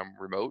when I'm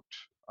remote,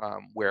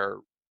 where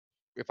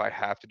if I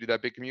have to do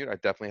that big commute, I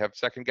definitely have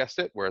second guessed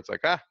it, where it's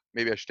like,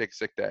 maybe I should take a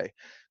sick day,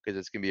 because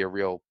it's going to be a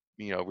real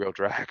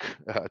drag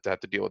to have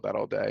to deal with that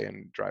all day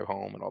and drive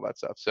home and all that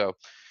stuff. So,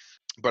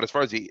 but as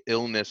far as the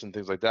illness and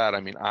things like that, I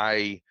mean,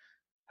 I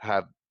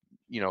have,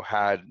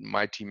 had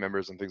my team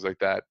members and things like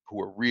that who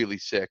were really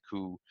sick,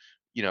 who,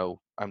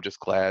 I'm just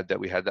glad that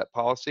we had that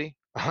policy.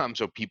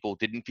 So people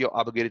didn't feel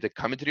obligated to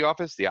come into the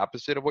office, the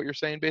opposite of what you're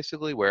saying,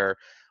 basically, where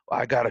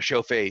I got to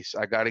show face,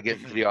 I got to get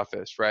into the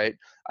office, right?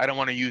 I don't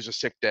want to use a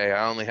sick day,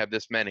 I only have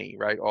this many,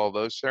 right? All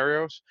those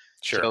scenarios.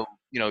 Sure. So,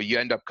 you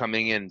end up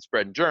coming in and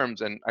spreading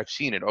germs, and I've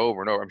seen it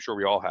over and over. I'm sure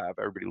we all have.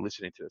 Everybody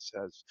listening to this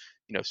has,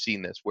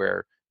 seen this,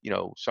 where,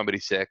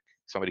 somebody's sick,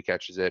 somebody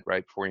catches it,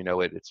 right before you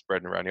know it, it's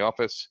spreading around the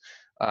office.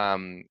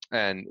 And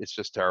it's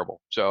just terrible.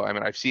 So, I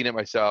mean, I've seen it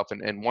myself.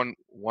 And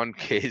one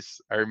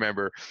case I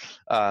remember,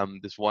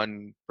 this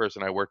one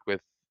person I worked with,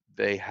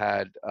 they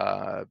had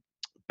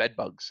bed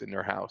bugs in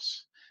their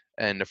house.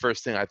 And the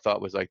first thing I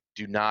thought was like,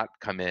 do not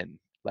come in.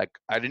 Like,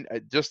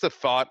 just the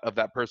thought of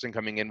that person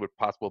coming in with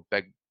possible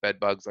bed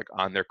bugs like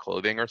on their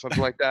clothing or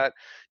something like that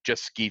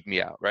just skeeved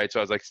me out, right? So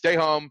I was like, stay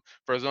home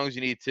for as long as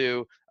you need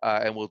to,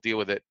 and we'll deal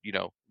with it,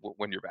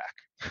 when you're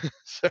back.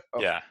 So.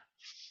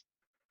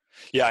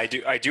 Yeah, I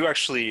do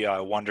actually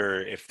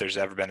wonder if there's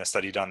ever been a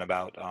study done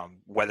about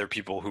whether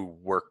people who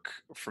work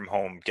from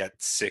home get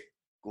sick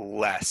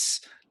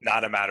less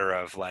not a matter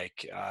of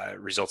like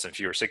results in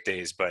fewer sick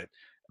days, but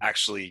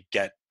actually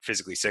get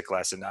physically sick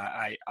less. And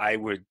I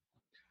would,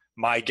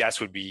 my guess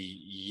would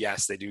be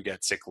yes, they do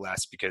get sick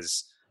less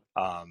because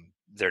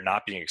they're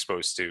not being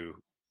exposed to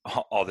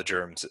all the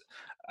germs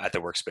at the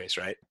workspace,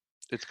 right?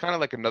 It's kind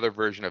of like another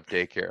version of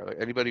daycare. Like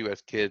anybody who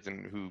has kids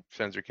and who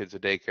sends their kids to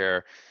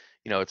daycare,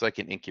 it's like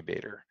an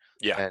incubator,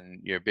 Yeah, and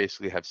you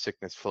basically have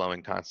sickness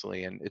flowing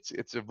constantly, and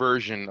it's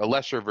a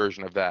lesser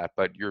version of that,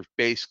 but you're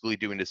basically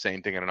doing the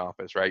same thing in an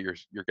office, right?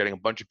 You're getting a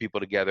bunch of people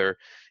together,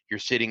 you're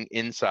sitting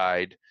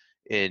inside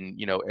in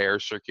air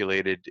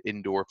circulated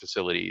indoor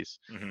facilities,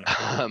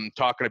 hmm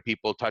talking to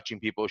people, touching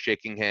people,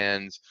 shaking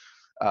hands.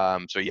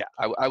 So yeah,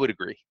 I would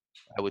agree.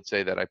 I would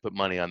say that I put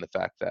money on the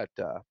fact that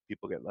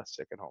people get less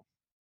sick at home.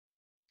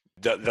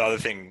 the other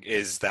thing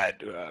is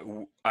that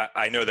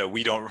I know that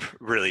we don't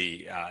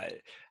really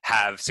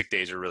have sick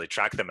days or really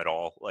track them at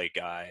all. Like,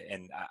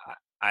 and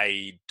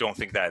I don't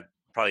think that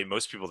probably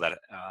most people that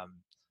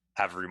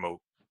have remote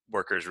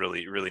workers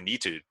really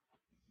need to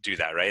do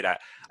that, right?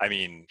 I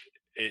mean,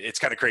 it's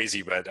kind of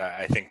crazy, but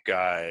I think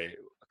a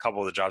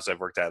couple of the jobs I've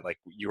worked at, like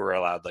you were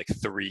allowed like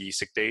 3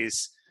 sick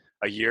days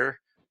a year.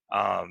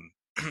 Um,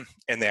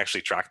 and they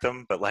actually track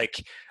them. But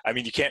like, I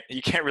mean, you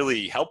can't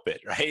really help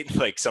it, right?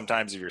 Like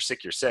sometimes if you're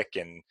sick, you're sick,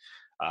 and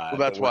Well, the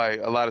that's work why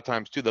a lot of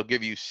times too they'll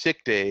give you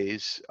sick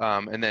days,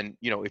 and then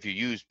if you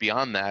use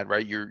beyond that,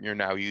 right, you're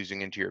now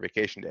using into your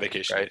vacation days,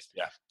 vacation right? days.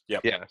 Yeah.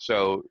 Yep. Yeah.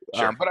 So,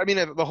 Sure. but I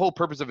mean, the whole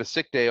purpose of a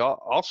sick day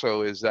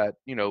also is that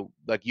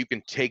like you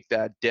can take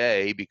that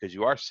day because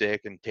you are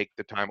sick and take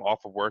the time off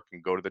of work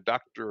and go to the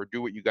doctor or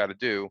do what you got to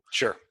do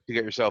Sure. to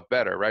get yourself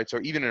better, right? So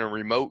even in a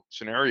remote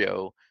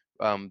scenario,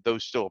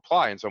 those still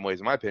apply in some ways,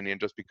 in my opinion,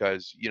 just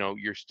because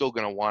you're still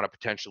going to want to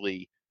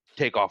potentially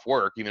take off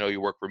work, even though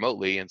you work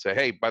remotely, and say,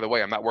 hey, by the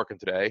way, I'm not working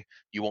today.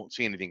 You won't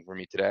see anything from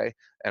me today,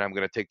 and I'm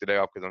going to take the day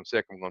off because I'm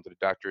sick. I'm going to the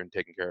doctor and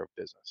taking care of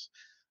business.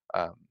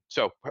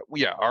 So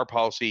yeah, our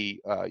policy,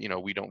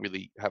 we don't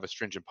really have a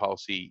stringent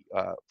policy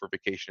for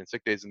vacation and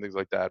sick days and things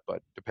like that.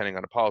 But depending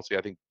on the policy,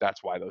 I think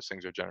that's why those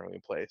things are generally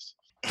in place.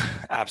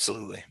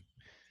 Absolutely.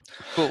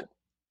 Cool.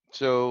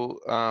 So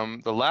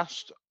the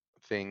last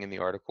thing in the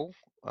article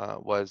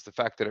was the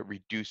fact that it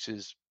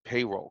reduces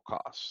payroll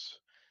costs.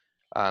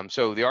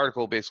 So the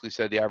article basically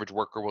said the average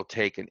worker will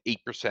take an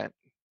 8%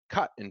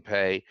 cut in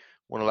pay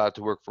when allowed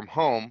to work from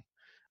home.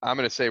 I'm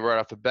going to say right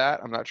off the bat,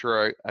 I'm not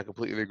sure I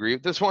completely agree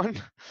with this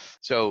one.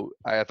 So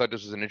I thought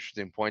this was an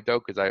interesting point, though,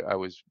 because I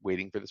was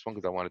waiting for this one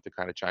because I wanted to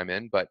kind of chime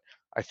in. But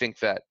I think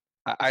that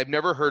I've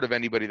never heard of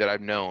anybody that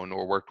I've known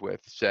or worked with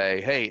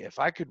say, hey, if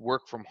I could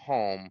work from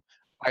home,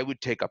 I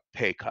would take a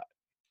pay cut.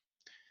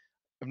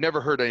 I've never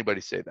heard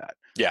anybody say that.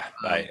 Yeah,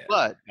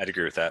 But I'd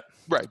agree with that.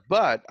 Right,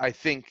 but I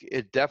think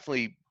it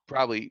definitely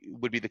probably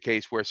would be the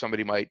case where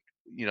somebody might,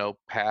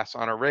 pass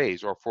on a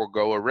raise or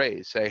forego a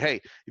raise. Say, hey,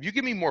 if you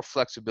give me more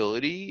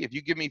flexibility, if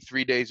you give me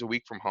 3 days a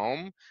week from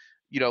home,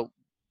 you know,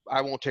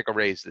 I won't take a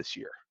raise this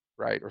year,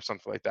 right, or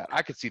something like that.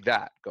 I could see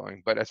that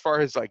going, but as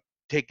far as like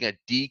taking a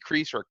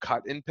decrease or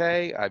cut in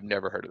pay, I've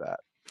never heard of that.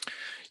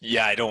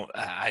 Yeah, I don't.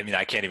 I mean,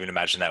 I can't even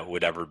imagine that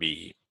would ever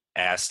be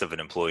asked of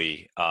an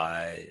employee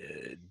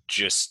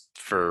just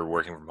for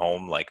working from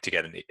home, like to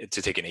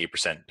take an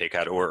 8% pay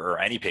cut or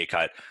any pay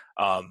cut.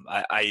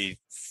 I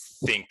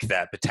think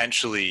that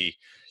potentially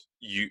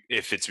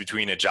if it's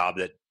between a job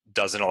that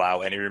doesn't allow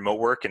any remote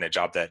work and a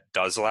job that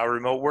does allow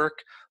remote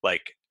work,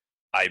 like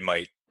I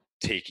might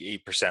take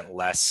 8%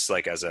 less,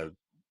 like as a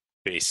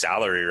base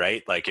salary,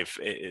 right? Like if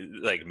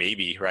like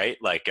maybe, right?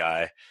 Like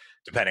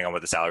depending on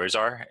what the salaries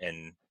are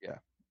and Yeah.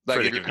 Like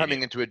for if the you're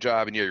coming convenient. into a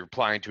job and you're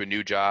applying to a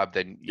new job,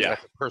 then Yeah.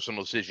 that's a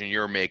personal decision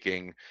you're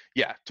making.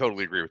 Yeah,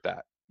 totally agree with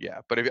that.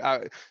 Yeah, but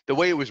the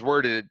way it was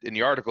worded in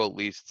the article, at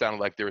least, sounded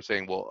like they were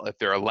saying, well, if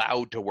they're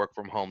allowed to work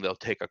from home, they'll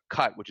take a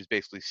cut, which is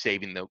basically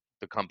saving the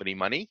company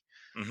money.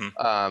 hmm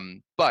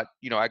But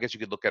I guess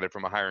you could look at it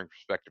from a hiring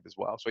perspective as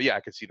well. So yeah,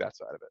 I could see that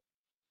side of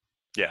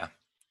it. Yeah.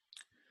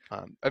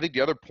 I think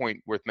the other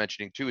point worth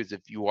mentioning too is if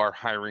you are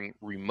hiring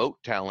remote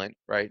talent,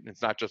 right? And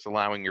it's not just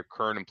allowing your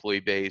current employee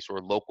base or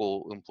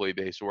local employee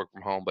base to work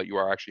from home, but you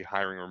are actually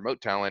hiring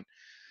remote talent.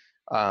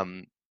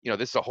 Um,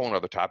 this is a whole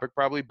other topic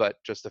probably, but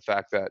just the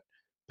fact that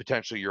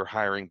potentially you're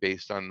hiring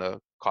based on the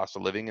cost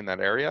of living in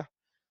that area,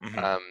 hmm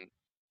um,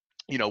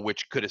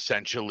 which could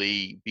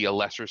essentially be a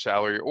lesser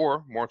salary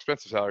or more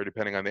expensive salary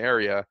depending on the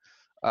area.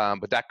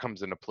 But that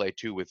comes into play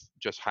too with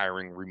just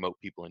hiring remote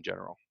people in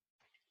general.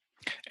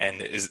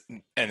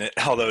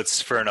 Although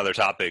it's for another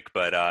topic,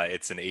 but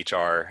it's an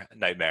HR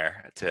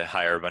nightmare to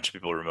hire a bunch of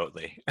people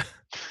remotely.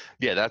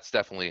 Yeah, that's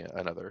definitely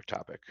another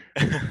topic.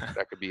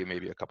 That could be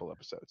maybe a couple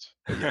episodes.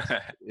 But yes,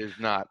 it is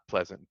not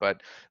pleasant.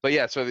 But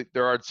yeah, so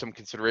there are some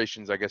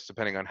considerations, I guess,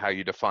 depending on how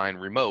you define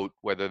remote,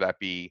 whether that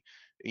be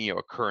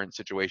a current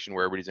situation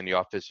where everybody's in the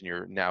office and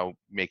you're now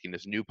making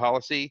this new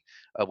policy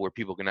of where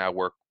people can now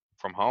work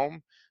from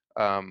home,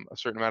 a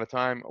certain amount of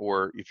time,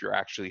 or if you're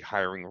actually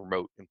hiring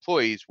remote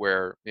employees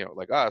where,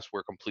 like us,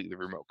 we're a completely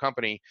remote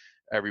company.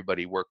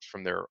 Everybody works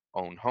from their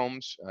own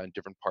homes in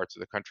different parts of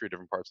the country,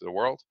 different parts of the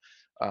world.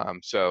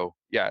 So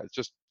yeah, it's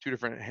just two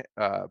different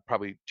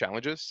probably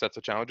sets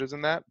of challenges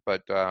in that,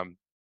 but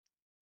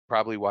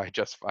probably why it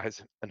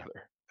justifies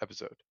another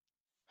episode.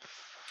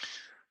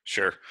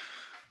 Sure.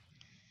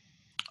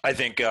 I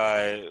think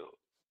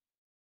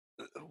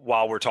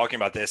while we're talking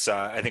about this,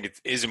 I think it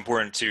is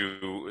important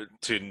to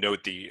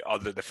note the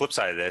flip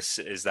side of this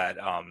is that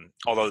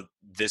although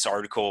this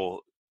article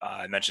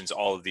mentions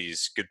all of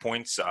these good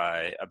points,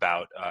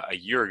 about a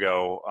year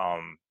ago,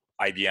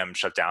 IBM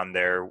shut down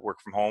their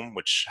work from home,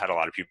 which had a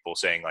lot of people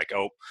saying like,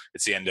 "Oh,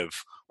 it's the end of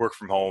work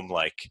from home,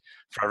 like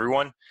for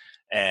everyone."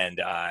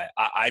 And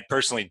I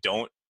personally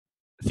don't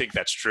think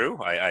that's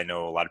true. I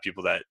know a lot of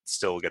people that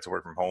still get to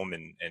work from home,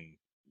 and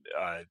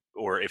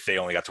or if they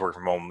only got to work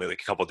from home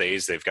like a couple of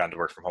days, they've gotten to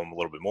work from home a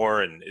little bit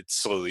more, and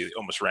it's slowly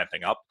almost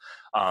ramping up.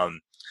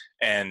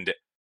 And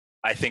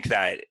I think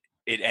that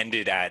it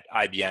ended at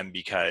IBM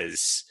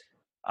because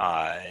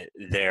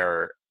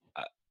they're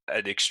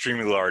an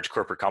extremely large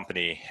corporate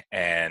company,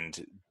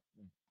 and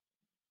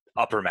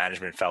upper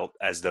management felt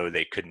as though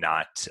they could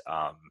not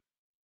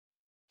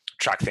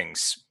track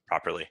things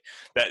properly.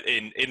 That,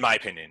 in my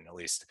opinion, at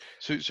least.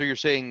 So you're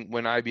saying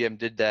when IBM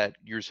did that,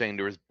 you're saying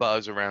there was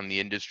buzz around the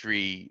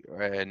industry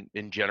and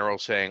in general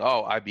saying,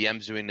 "Oh,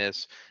 IBM's doing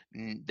this.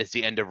 That's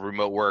the end of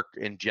remote work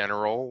in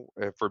general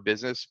for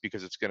business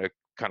because it's going to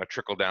kind of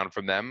trickle down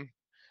from them,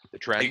 the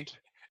trend."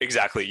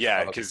 Exactly.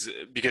 Yeah. Oh, okay.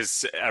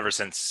 Because ever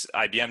since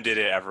IBM did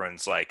it,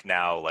 everyone's like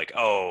now like,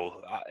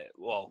 oh,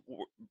 well,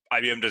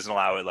 IBM doesn't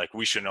allow it. Like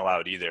we shouldn't allow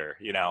it either.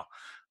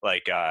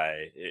 Like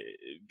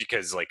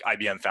because like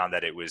IBM found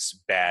that it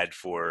was bad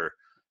for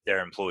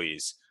their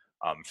employees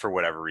for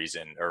whatever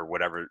reason or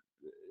whatever,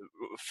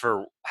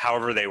 for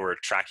however they were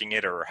tracking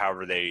it or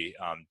however they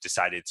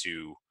decided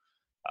to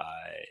uh,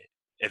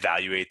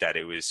 evaluate that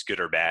it was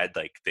good or bad.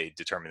 Like they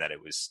determined that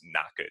it was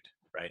not good,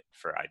 right,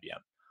 for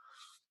IBM.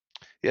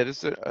 Yeah,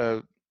 this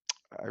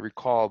I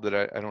recall that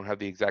I don't have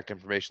the exact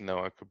information though.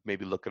 I could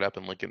maybe look it up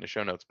and link it in the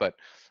show notes. But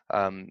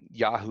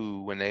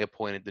Yahoo, when they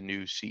appointed the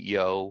new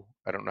CEO,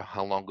 I don't know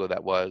how long ago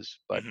that was,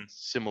 but Mm-hmm.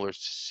 similar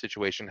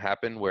situation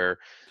happened where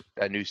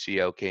that new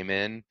CEO came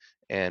in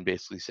and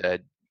basically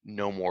said,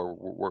 "No more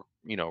work,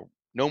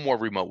 no more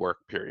remote work.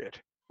 Period.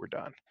 We're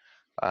done."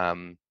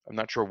 I'm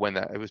not sure when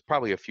that. It was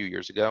probably a few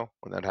years ago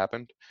when that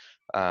happened,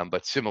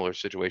 but similar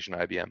situation,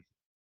 IBM.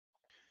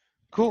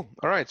 Cool.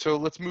 All right. So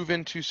let's move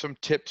into some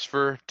tips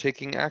for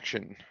taking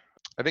action.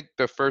 I think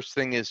the first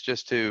thing is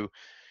just to,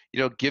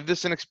 give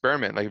this an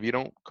experiment. Like if you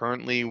don't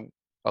currently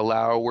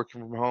allow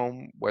working from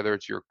home, whether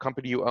it's your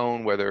company you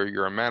own, whether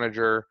you're a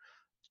manager,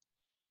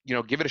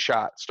 give it a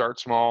shot. Start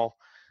small,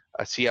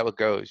 see how it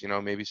goes.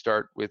 Maybe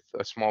start with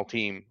a small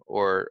team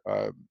or,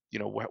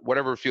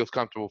 whatever feels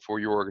comfortable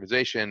for your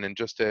organization and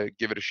just to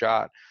give it a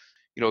shot.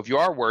 If you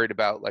are worried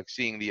about like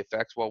seeing the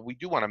effects, well, we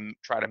do want to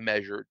try to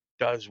measure,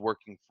 does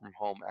working from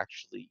home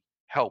actually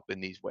help in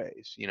these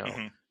ways?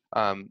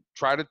 Mm-hmm.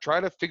 Try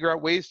to figure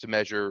out ways to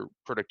measure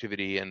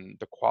productivity and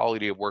the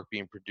quality of work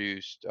being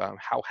produced,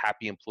 how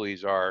happy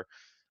employees are,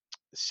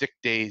 sick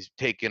days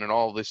taken, and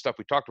all this stuff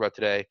we talked about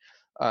today.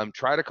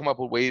 Try to come up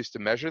with ways to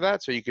measure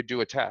that so you could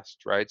do a test,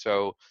 right?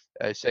 So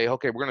say,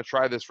 okay, we're going to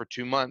try this for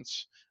 2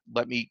 months.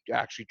 Let me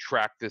actually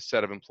track this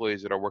set of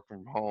employees that are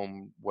working from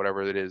home,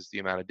 whatever it is, the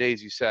amount of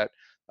days you set,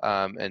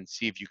 and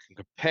see if you can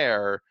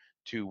compare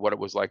to what it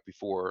was like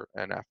before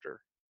and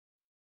after.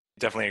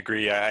 Definitely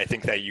agree. I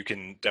think that you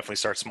can definitely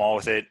start small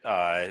with it.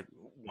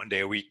 1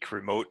 day a week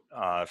remote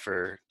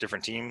for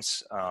different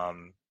teams,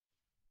 and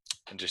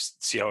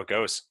just see how it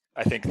goes.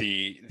 I think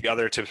the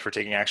other tips for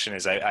taking action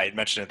is I had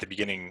mentioned at the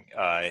beginning,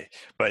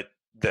 but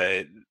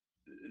the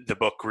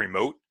book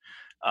Remote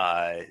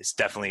is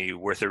definitely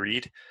worth a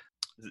read.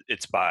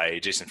 It's by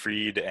Jason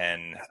Fried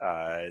and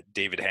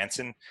David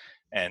Hansen,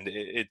 and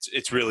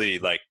it's really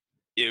like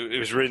it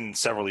was written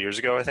several years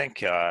ago, I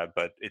think,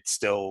 but it's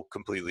still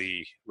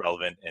completely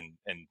relevant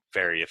and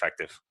very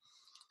effective.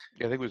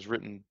 Yeah, I think it was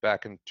written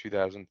back in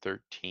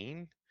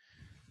 2013,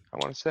 I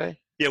want to say.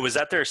 Yeah, was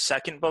that their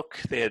second book?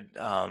 They had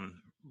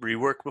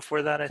rework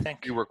before that, I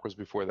think. Rework was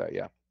before that,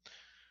 yeah.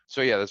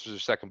 So yeah, this was their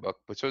second book,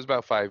 but so it was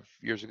about 5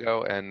 years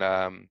ago,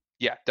 and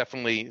yeah,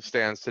 definitely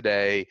stands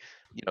today.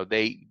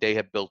 They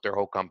have built their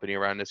whole company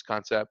around this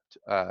concept,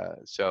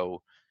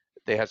 so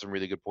they have some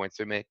really good points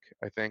they make,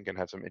 I think, and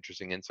have some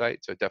interesting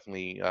insight. So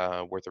definitely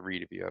worth a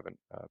read if you haven't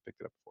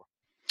picked it up before.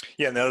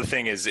 Yeah, and the other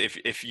thing is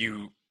if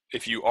you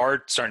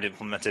are starting to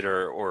implement it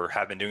or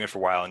have been doing it for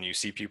a while and you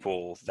see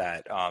people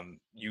that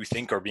you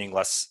think are being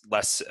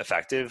less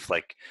effective,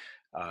 like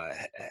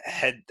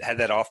head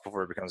that off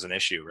before it becomes an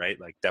issue, right?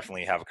 Like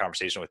definitely have a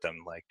conversation with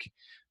them. Like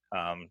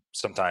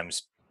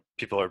sometimes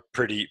people are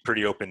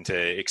pretty open to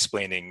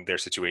explaining their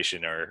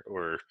situation,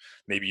 or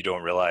maybe you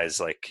don't realize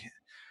like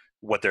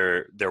what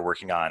they're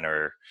working on,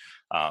 or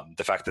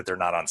the fact that they're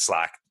not on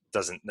Slack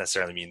doesn't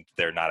necessarily mean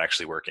they're not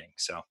actually working.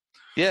 So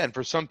Yeah, and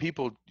for some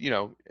people,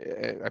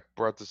 I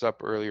brought this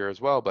up earlier as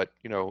well, but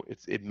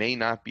it may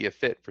not be a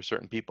fit for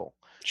certain people.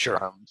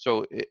 Sure.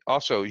 So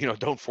also,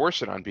 don't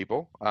force it on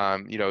people.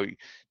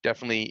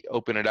 Definitely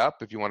open it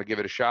up if you want to give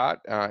it a shot.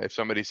 If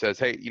somebody says,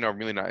 "Hey, I'm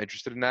really not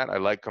interested in that. I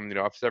like coming to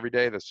the office every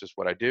day. That's just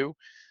what I do."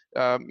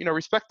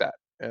 Respect that.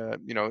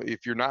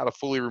 If you're not a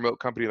fully remote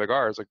company like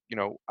ours,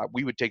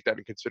 we would take that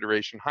in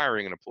consideration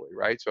hiring an employee,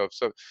 right? So if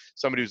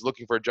somebody who's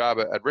looking for a job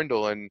at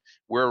Rindle and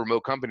we're a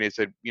remote company and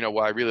said, well,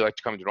 I really like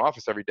to come into an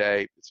office every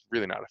day, it's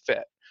really not a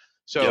fit.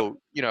 Yep. So,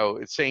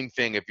 it's same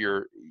thing if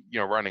you're,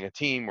 running a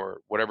team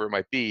or whatever it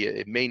might be,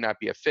 it may not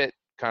be a fit.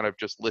 Kind of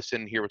just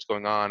listen, hear what's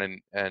going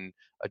on and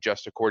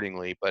adjust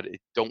accordingly, but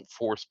don't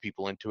force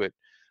people into it.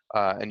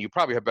 And you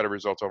probably have better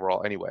results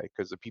overall anyway,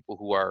 because the people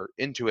who are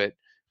into it,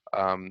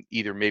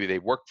 either maybe they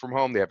work from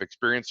home, they have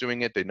experience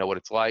doing it, they know what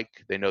it's like,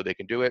 they know they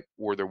can do it,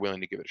 or they're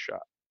willing to give it a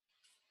shot.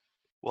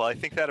 Well, I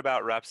think that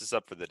about wraps us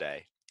up for the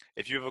day.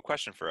 If you have a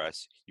question for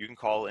us, you can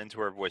call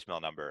into our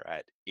voicemail number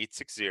at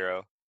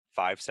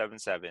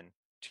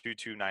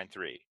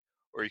 860-577-2293,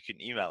 or you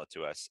can email it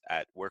to us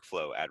at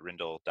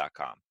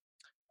workflow@rindle.com.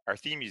 Our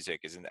theme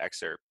music is an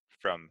excerpt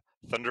from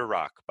Thunder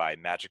Rock by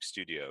Magic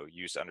Studio,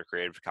 used under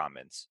Creative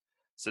Commons.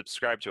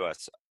 Subscribe to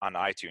us on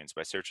iTunes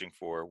by searching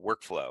for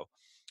Workflow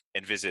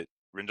and visit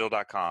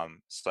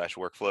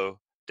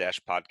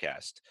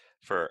rindle.com/workflow-podcast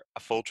for a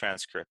full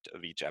transcript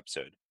of each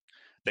episode.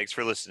 Thanks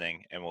for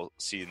listening, and we'll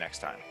see you next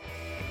time.